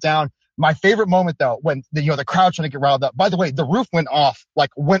smack it down. My favorite moment, though, when the crowd trying to get riled up. By the way, the roof went off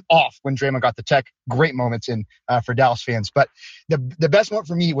when Draymond got the tech. Great moments for Dallas fans. But the best moment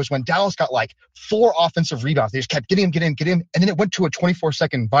for me was when Dallas got like 4 offensive rebounds. They just kept get him, and then it went to a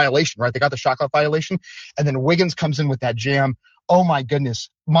 24-second violation. Right, they got the shot clock violation, and then Wiggins comes in with that jam. Oh my goodness,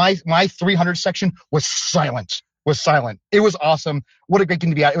 my 300 section was silent. It was awesome. What a great game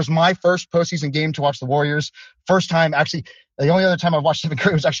to be at. It was my first postseason game to watch the Warriors. First time, actually. The only other time I've watched Stephen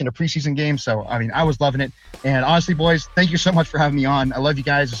Curry was actually in a preseason game. So, I mean, I was loving it. And honestly, boys, thank you so much for having me on. I love you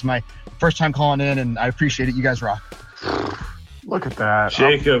guys. It's my first time calling in, and I appreciate it. You guys rock. Look at that.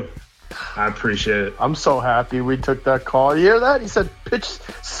 Jacob, I appreciate it. I'm so happy we took that call. You hear that? He said pitch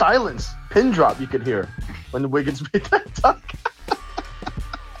silence, pin drop you could hear when the Wiggins made that dunk.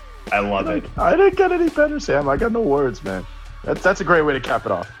 I love it. I didn't get any better, Sam. I got no words, man. That's a great way to cap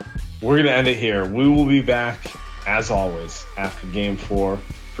it off. We're going to end it here. We will be back, as always, after Game 4.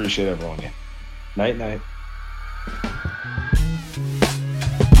 Appreciate everyone. Night.